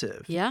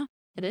expensive. Yeah,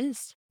 it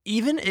is.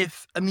 Even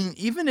if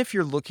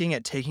you're looking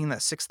at taking that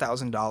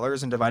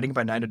 $6,000 and dividing it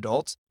by 9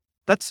 adults,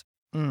 that's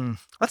still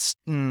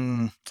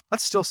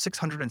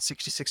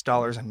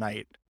 $666 a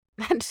night.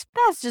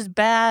 That's just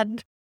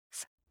bad.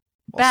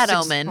 Bad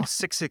omen.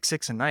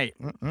 666 a night.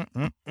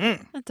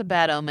 That's a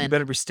bad omen. You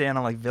better be staying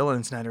on like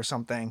Villains Night or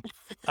something.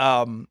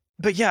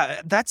 But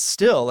yeah, that's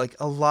still like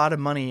a lot of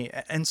money.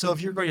 And so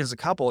if you're going as a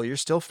couple, you're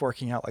still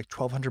forking out like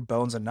 1,200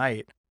 bones a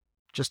night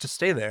just to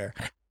stay there.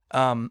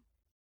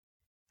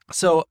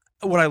 So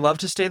would I love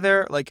to stay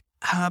there? Like,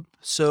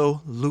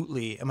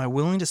 absolutely. Am I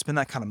willing to spend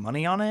that kind of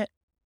money on it?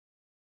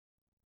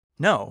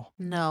 No,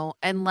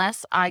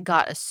 unless I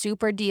got a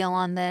super deal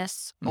on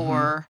this,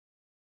 or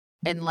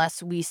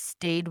unless we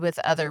stayed with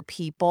other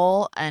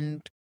people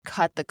and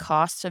cut the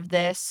cost of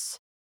this.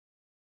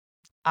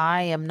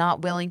 I am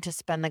not willing to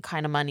spend the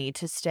kind of money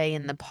to stay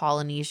in the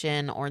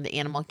Polynesian or the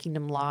Animal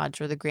Kingdom Lodge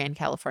or the Grand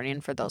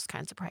Californian for those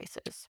kinds of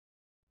prices.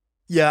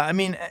 Yeah, I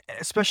mean,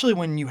 especially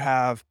when you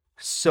have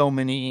so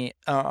many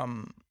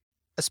hotel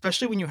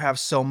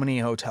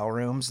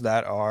rooms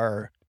that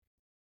are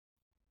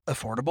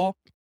affordable.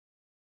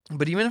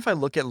 But even if I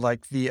look at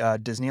like the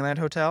Disneyland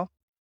hotel,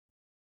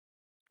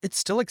 it's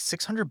still like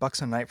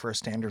 $600 a night for a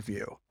standard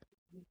view.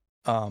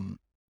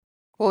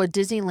 Well, at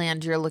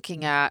Disneyland, you're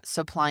looking at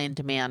supply and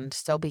demand.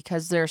 So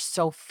because there's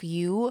so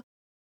few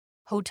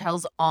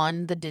hotels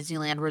on the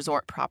Disneyland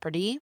resort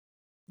property,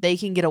 they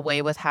can get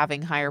away with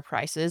having higher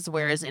prices.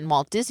 Whereas in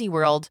Walt Disney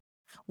World,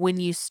 when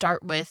you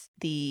start with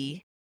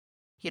the,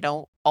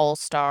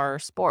 all-star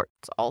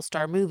sports,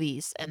 all-star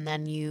movies, and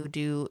then you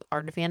do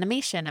Art of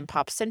Animation and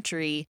Pop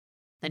Century,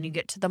 then you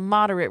get to the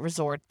moderate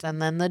resorts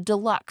and then the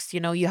deluxe,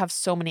 you have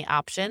so many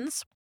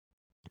options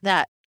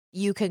that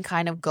you can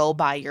kind of go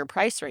by your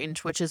price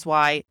range, which is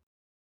why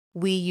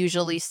we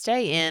usually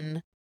stay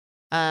in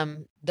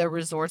the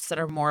resorts that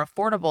are more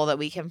affordable, that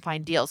we can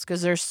find deals,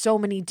 because there's so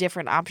many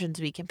different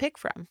options we can pick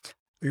from.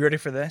 Are you ready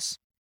for this?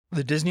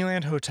 The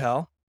Disneyland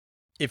Hotel,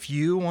 if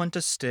you want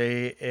to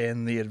stay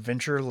in the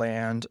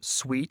Adventureland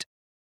suite,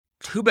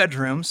 2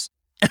 bedrooms,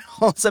 It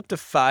holds up to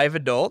 5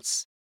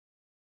 adults.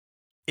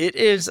 It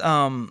is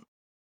 2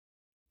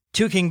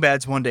 king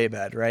beds, 1 day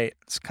bed, right?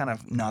 It's kind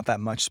of not that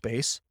much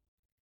space.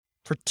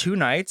 For 2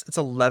 nights, it's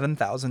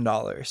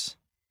 $11,000.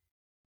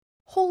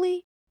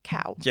 Holy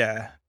cow.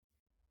 Yeah.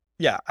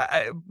 Yeah,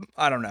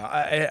 I don't know.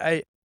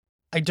 I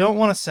don't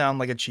want to sound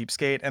like a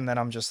cheapskate and then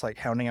I'm just like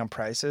hounding on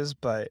prices,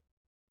 but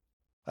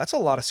that's a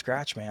lot of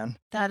scratch, man.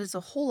 That is a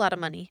whole lot of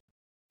money.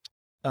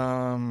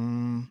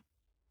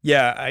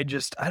 Yeah, I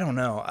don't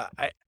know.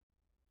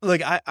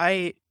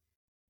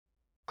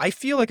 I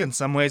feel like in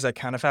some ways I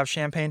kind of have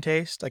champagne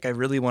taste. Like I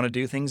really want to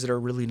do things that are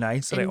really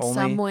nice. In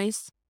some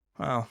ways.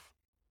 Well,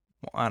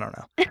 I don't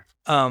know.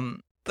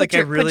 Put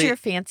your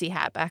fancy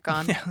hat back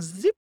on. Yeah,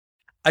 zip.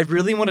 I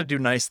really want to do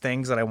nice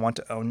things and I want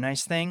to own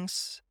nice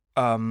things.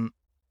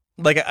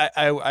 Like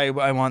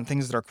I want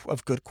things that are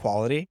of good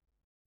quality.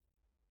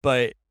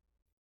 But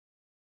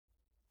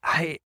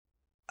I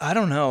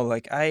don't know.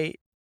 Like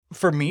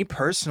for me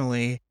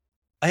personally,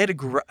 I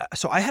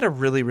had a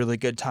really, really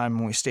good time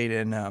when we stayed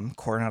in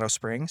Coronado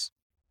Springs.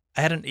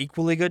 I had an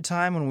equally good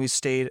time when we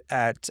stayed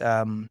at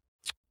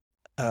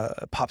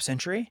Pop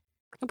Century.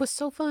 It was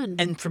so fun.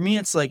 And for me,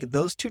 it's like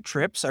those 2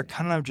 trips are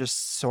kind of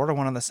just sort of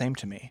one and the same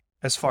to me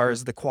as far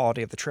as the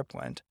quality of the trip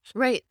went.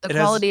 Right. The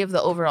quality of the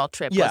overall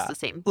trip was the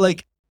same.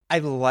 Like I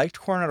liked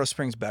Coronado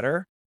Springs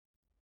better.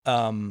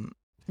 I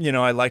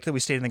liked that we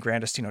stayed in the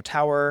Grand Destino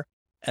Tower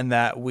and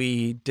that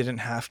we didn't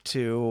have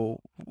to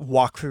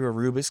walk through a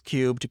Rubik's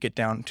Cube to get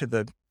down to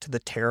the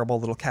terrible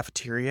little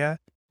cafeteria.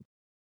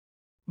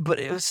 But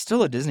it was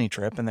still a Disney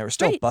trip and there was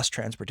still bus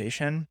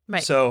transportation.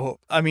 Right. So,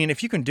 I mean,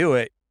 if you can do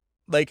it,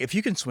 like if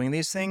you can swing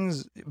these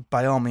things,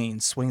 by all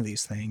means, swing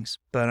these things.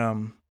 But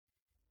I'm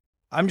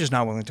just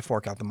not willing to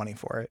fork out the money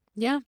for it.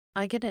 Yeah,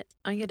 I get it.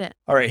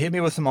 All right, hit me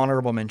with some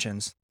honorable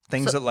mentions.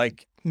 Things that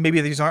like, maybe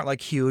these aren't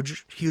like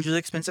hugely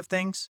expensive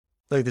things.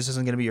 Like this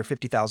isn't going to be your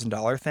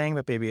 $50,000 thing,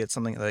 but maybe it's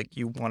something like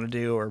you want to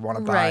do or want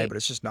to buy, but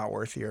it's just not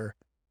worth your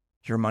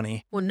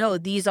money. Well, no,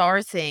 these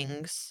are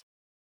things.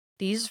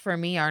 These for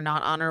me are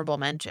not honorable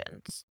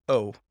mentions.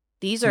 Oh.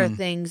 These are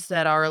things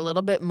that are a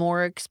little bit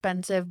more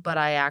expensive, but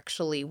I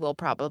actually will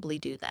probably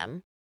do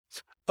them.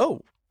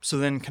 Oh, so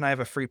then can I have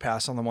a free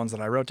pass on the ones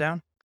that I wrote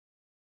down?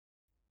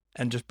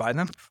 And just buy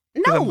them?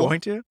 No. I'm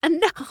going to?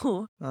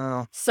 No.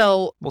 Oh.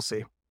 So. We'll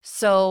see.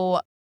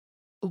 So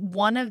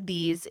one of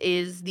these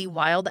is the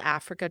Wild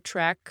Africa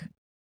Trek.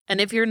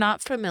 And if you're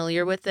not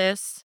familiar with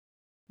this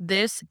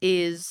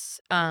is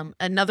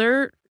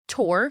another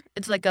tour.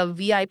 It's like a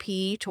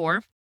VIP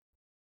tour.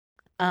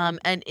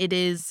 And it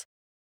is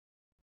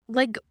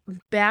like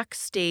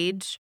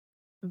backstage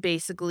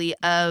basically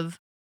of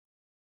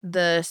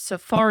the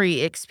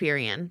safari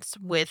experience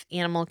with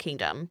Animal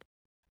Kingdom.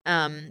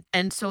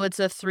 And so it's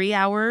a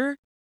 3-hour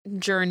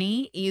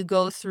journey. You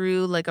go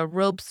through like a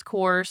ropes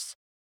course.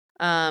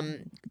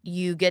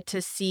 You get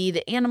to see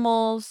the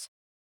animals.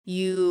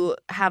 You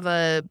have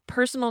a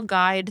personal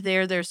guide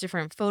there. There's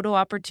different photo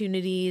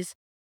opportunities.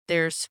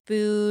 There's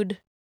food.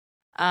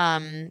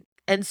 And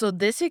so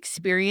this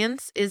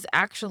experience is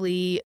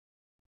actually,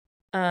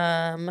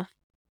 where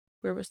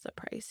was the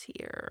price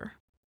here?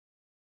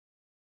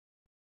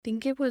 I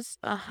think it was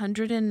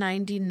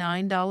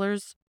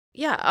 $199.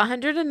 Yeah,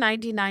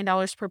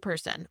 $199 per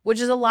person, which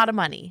is a lot of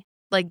money.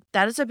 Like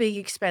that is a big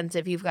expense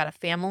if you've got a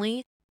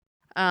family,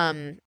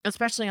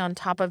 especially on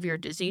top of your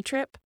Disney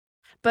trip.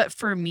 But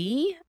for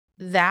me,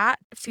 that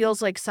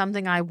feels like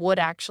something I would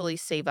actually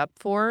save up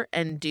for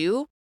and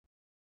do.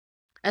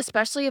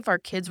 Especially if our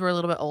kids were a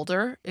little bit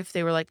older, if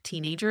they were like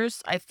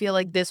teenagers, I feel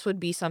like this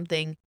would be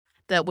something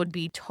that would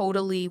be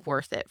totally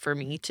worth it for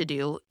me to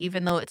do,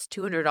 even though it's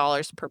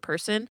 $200 per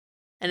person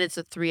and it's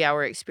a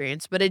 3-hour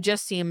experience, but it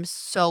just seems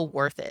so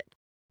worth it.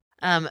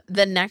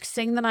 The next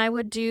thing that I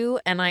would do,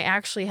 and I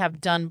actually have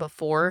done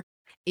before,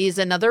 is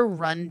another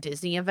Run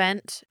Disney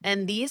event,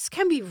 and these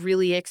can be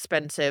really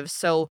expensive.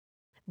 So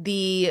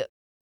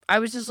I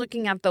was just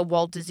looking at the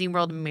Walt Disney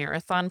World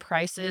Marathon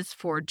prices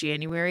for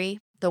January,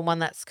 the one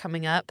that's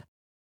coming up.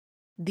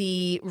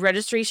 The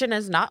registration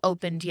is not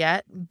opened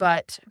yet,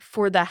 but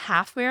for the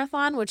half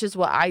marathon, which is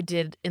what I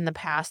did in the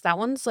past, that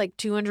one's like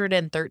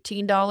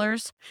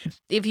 $213.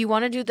 If you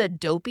want to do the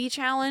Dopey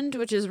Challenge,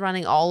 which is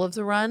running all of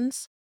the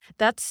runs,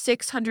 that's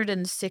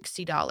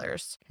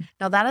 $660.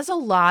 Now that is a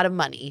lot of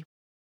money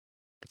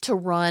to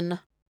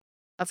run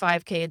a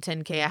 5K, a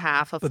 10K, a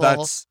half, a full.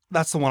 But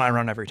that's the one I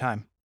run every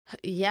time.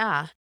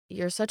 Yeah,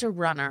 you're such a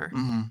runner.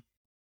 Mm-hmm.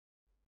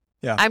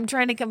 Yeah. I'm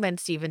trying to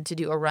convince Steven to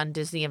do a Run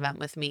Disney event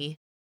with me.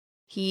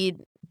 He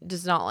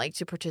does not like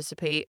to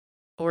participate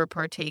or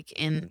partake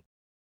in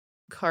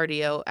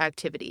cardio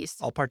activities.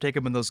 I'll partake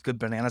in those good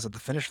bananas at the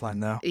finish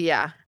line, though.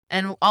 Yeah.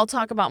 And I'll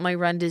talk about my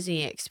Run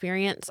Disney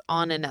experience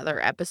on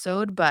another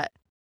episode. But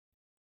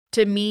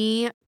to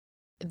me,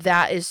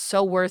 that is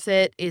so worth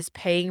it, is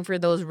paying for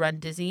those Run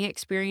Disney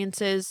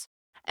experiences.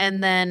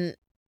 And then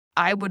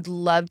I would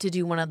love to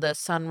do one of the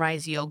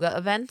sunrise yoga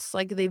events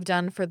like they've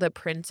done for the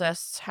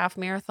Princess half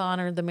marathon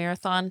or the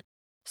marathon.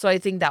 So I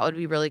think that would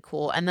be really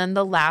cool. And then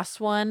the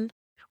last one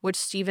which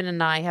Steven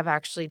and I have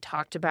actually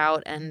talked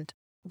about, and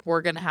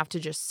we're going to have to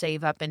just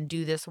save up and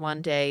do this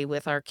one day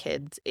with our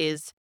kids,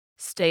 is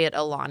stay at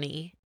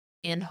Aulani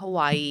in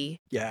Hawaii.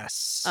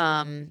 Yes.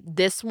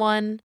 This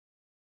one,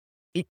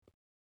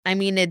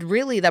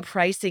 the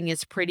pricing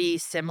is pretty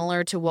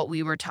similar to what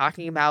we were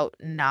talking about,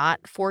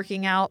 not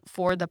forking out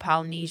for the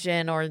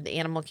Polynesian or the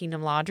Animal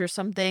Kingdom Lodge or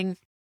something.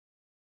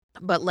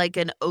 But like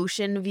an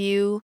ocean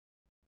view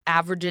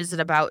averages at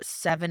about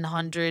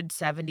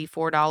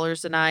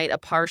 $774 a night. A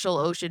partial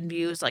ocean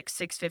view is like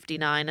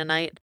 $659 a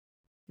night.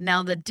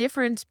 Now, the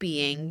difference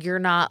being you're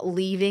not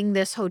leaving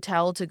this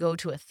hotel to go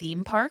to a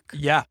theme park.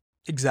 Yeah,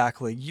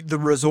 exactly. The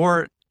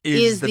resort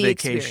is the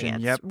vacation.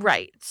 Experience. Yep.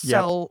 Right.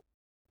 So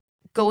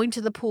going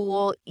to the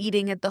pool,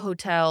 eating at the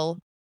hotel,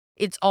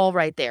 it's all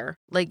right there.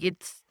 Like,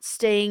 it's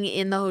staying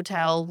in the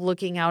hotel,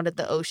 looking out at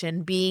the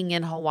ocean, being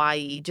in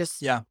Hawaii.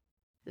 Just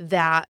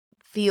that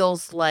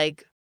feels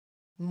like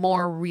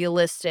more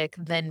realistic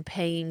than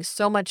paying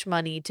so much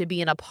money to be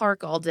in a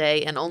park all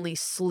day and only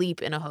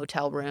sleep in a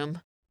hotel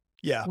room.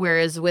 Yeah.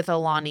 Whereas with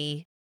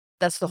Aulani,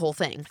 that's the whole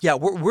thing. Yeah,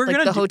 we're like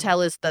gonna. The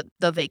hotel is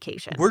the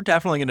vacation. We're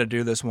definitely gonna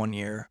do this one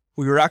year.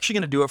 We were actually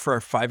gonna do it for our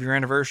 5-year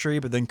anniversary,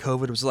 but then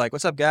COVID was like,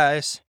 "What's up,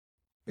 guys?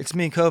 It's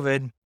me,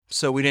 COVID."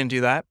 So we didn't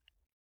do that.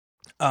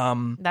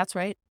 That's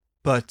right.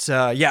 But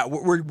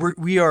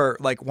we are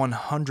like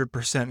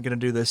 100% gonna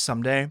do this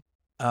someday.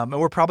 And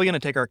we're probably gonna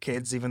take our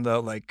kids, even though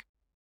like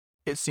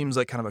it seems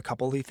like kind of a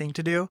couple-y thing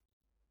to do.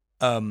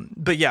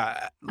 But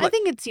yeah, I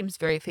think it seems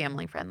very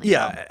family friendly.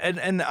 Yeah,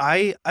 and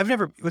I've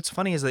never. What's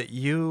funny is that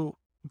you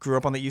grew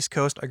up on the East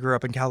Coast. I grew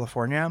up in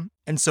California,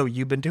 and so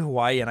you've been to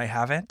Hawaii and I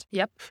haven't.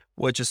 Yep.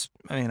 Which is,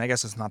 I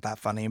guess it's not that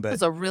funny, but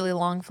it's a really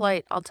long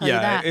flight. I'll tell you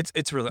that. Yeah,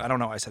 it's really. I don't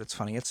know why I said it's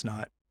funny. It's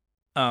not.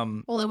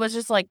 Well, it was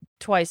just like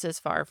twice as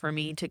far for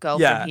me to go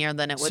from here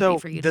than it would be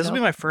for you to go. This will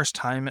be my first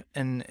time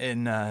in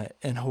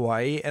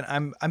Hawaii,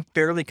 and I'm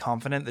fairly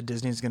confident that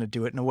Disney's going to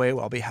do it in a way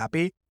where I'll be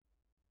happy.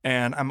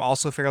 And I'm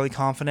also fairly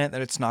confident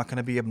that it's not going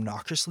to be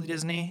obnoxiously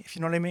Disney, if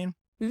you know what I mean.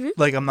 Mm-hmm.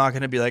 Like, I'm not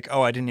going to be like,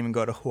 oh, I didn't even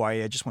go to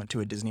Hawaii. I just went to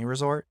a Disney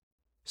resort.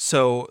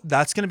 So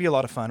that's going to be a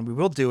lot of fun. We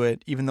will do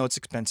it, even though it's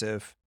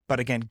expensive. But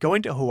again,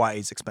 going to Hawaii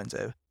is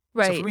expensive.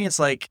 Right. So for me, it's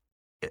like,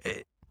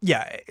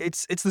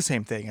 it's the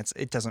same thing.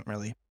 It doesn't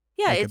really.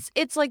 Yeah,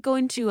 it's like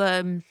going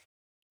to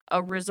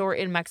a resort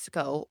in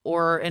Mexico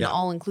or an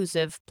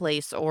all-inclusive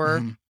place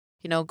or,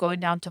 going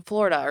down to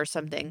Florida or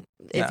something.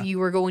 If you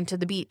were going to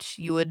the beach,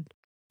 you would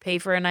pay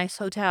for a nice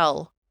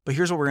hotel. But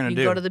here's what we're going to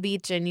do. You go to the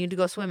beach and you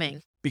go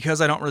swimming. Because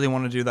I don't really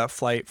want to do that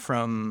flight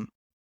from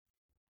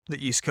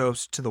the East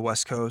Coast to the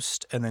West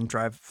Coast and then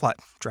drive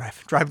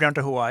down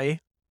to Hawaii.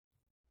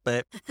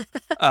 But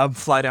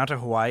fly down to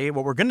Hawaii.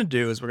 What we're going to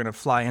do is we're going to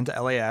fly into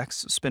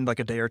LAX, spend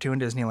like a day or two in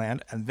Disneyland,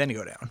 and then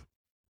go down.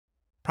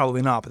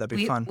 Probably not, but that'd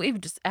be fun.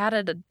 We've just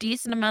added a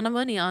decent amount of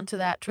money onto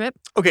that trip.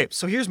 Okay,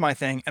 so here's my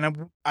thing,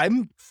 and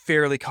I'm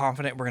fairly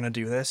confident we're going to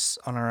do this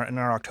in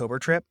our October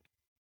trip.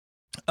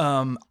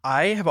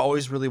 I have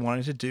always really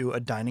wanted to do a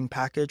dining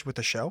package with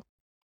the show.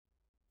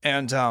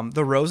 And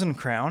the Rose and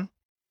Crown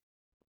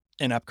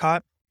in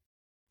Epcot,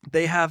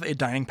 they have a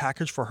dining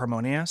package for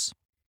Harmonious.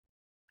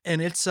 And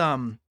it's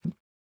listen,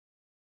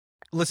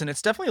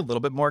 it's definitely a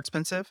little bit more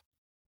expensive.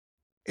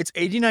 It's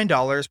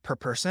 $89 per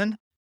person.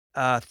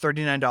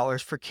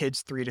 $39 for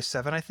kids 3 to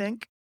 7, I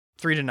think.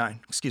 3 to 9,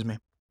 excuse me.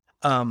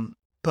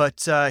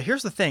 But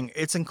here's the thing.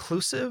 It's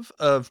inclusive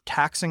of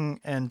taxing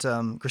and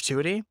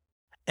gratuity.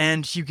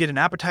 And you get an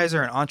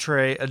appetizer, an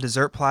entree, a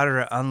dessert platter,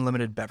 and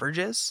unlimited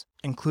beverages,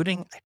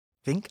 including, I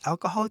think,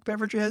 alcoholic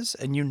beverages.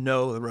 And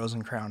the Rose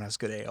and Crown has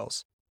good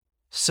ales.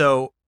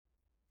 So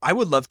I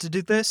would love to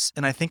do this,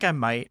 and I think I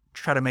might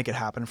try to make it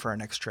happen for our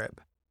next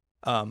trip.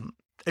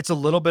 It's a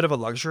little bit of a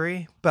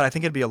luxury, but I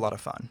think it'd be a lot of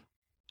fun.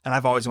 And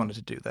I've always wanted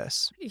to do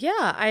this.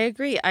 Yeah, I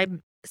agree.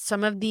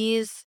 Some of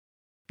these,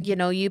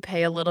 you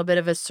pay a little bit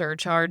of a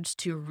surcharge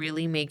to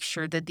really make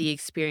sure that the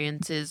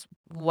experience is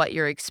what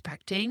you're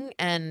expecting.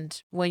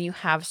 And when you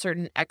have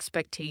certain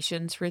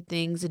expectations for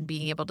things and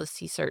being able to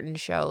see certain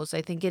shows,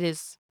 I think it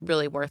is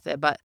really worth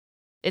it. But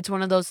it's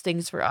one of those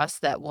things for us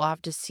that we'll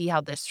have to see how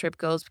this trip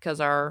goes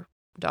because our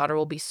daughter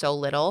will be so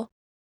little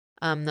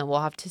that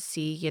we'll have to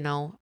see,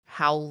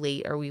 how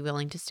late are we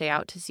willing to stay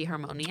out to see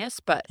Harmonious.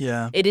 But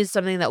it is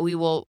something that we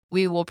will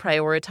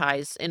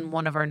prioritize in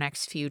one of our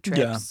next few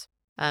trips.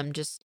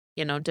 Just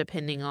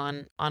depending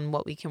on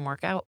what we can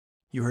work out.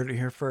 You heard it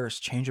here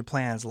first. Change of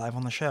plans live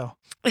on the show.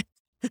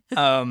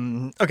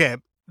 Okay,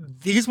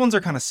 these ones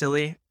are kind of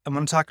silly. I'm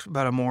going to talk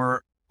about a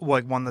more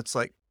one that's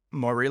like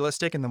more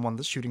realistic and then one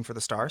that's shooting for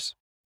the stars.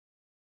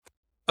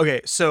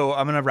 Okay, so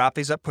I'm going to wrap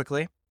these up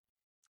quickly.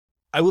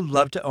 I would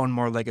love to own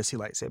more Legacy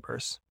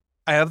lightsabers.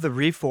 I have the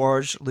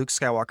reforged Luke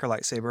Skywalker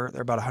lightsaber.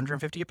 They're about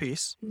 150 a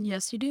piece.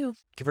 Yes, you do.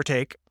 Give or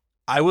take.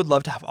 I would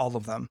love to have all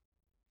of them.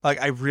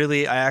 Like, I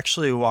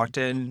actually walked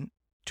in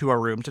to our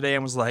room today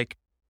and was like,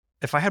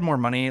 if I had more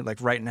money, like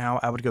right now,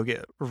 I would go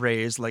get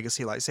Rey's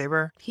Legacy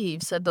lightsaber. He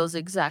said those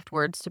exact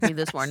words to me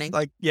this morning.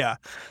 Like, yeah.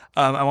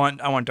 I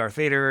want Darth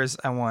Vader's.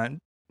 I want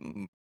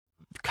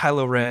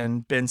Kylo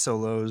Ren, Ben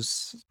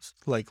Solo's,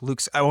 like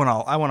Luke's. I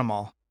want them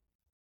all.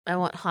 I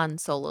want Han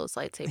Solo's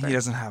lightsaber. He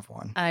doesn't have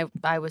one.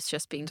 I was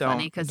just being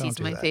funny because he's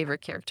my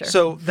favorite character.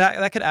 So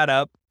that could add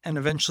up, and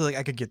eventually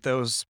I could get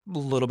those a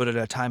little bit at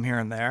a time here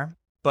and there.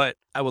 But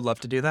I would love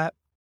to do that.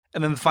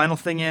 And then the final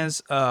thing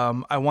is,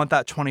 I want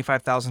that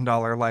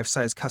 $25,000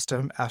 life-size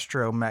custom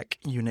astromech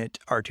unit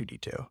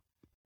R2-D2.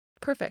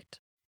 Perfect.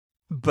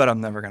 But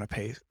I'm never going to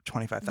pay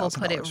 $25,000 We'll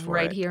put it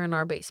right here in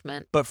our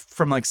basement. But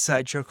from like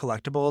Sideshow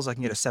Collectibles, I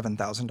can get a $7,000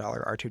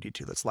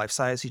 R2-D2 that's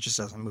life-size. He just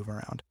doesn't move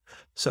around.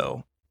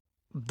 So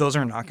those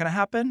are not going to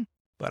happen,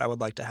 but I would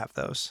like to have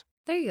those.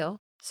 There you go.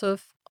 So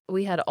if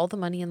we had all the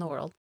money in the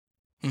world,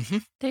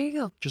 there you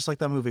go. Just like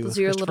that movie with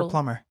Christopher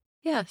Plummer.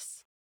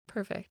 Yes.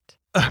 Perfect.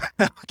 Well,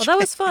 that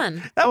was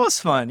fun. That was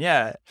fun,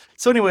 yeah.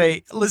 So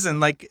anyway, listen,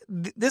 like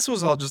this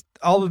was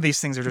all of these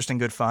things are just in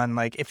good fun.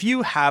 Like if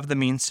you have the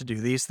means to do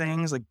these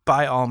things, like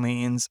by all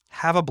means,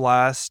 have a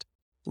blast,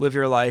 live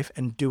your life,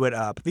 and do it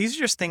up. These are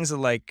just things that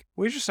like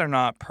we just are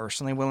not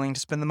personally willing to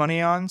spend the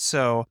money on.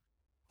 So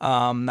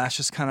that's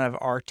just kind of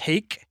our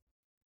take.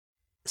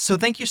 So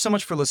thank you so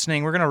much for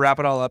listening. We're going to wrap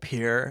it all up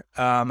here.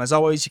 As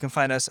always, you can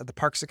find us at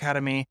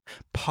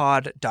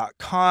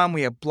theparksacademypod.com.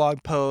 We have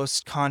blog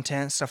posts,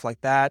 content, stuff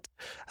like that.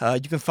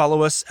 You can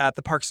follow us at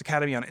The Parks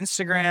Academy on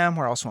Instagram.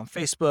 We're also on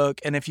Facebook.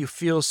 And if you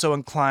feel so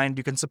inclined,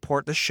 you can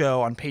support the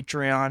show on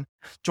Patreon,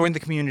 join the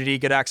community,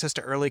 get access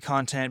to early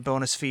content,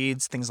 bonus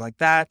feeds, things like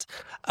that.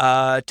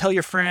 Tell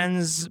your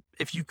friends,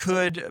 if you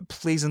could,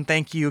 please and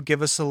thank you,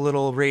 give us a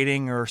little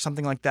rating or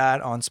something like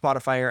that on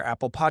Spotify or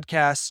Apple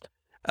Podcasts.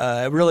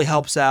 It really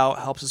helps out,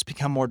 helps us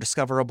become more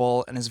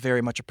discoverable, and is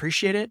very much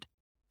appreciated.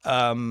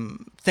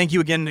 Thank you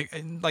again,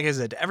 like I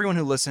said, to everyone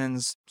who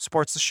listens,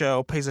 supports the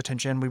show, pays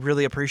attention. We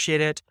really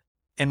appreciate it.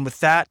 And with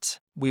that,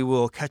 we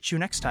will catch you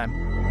next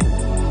time.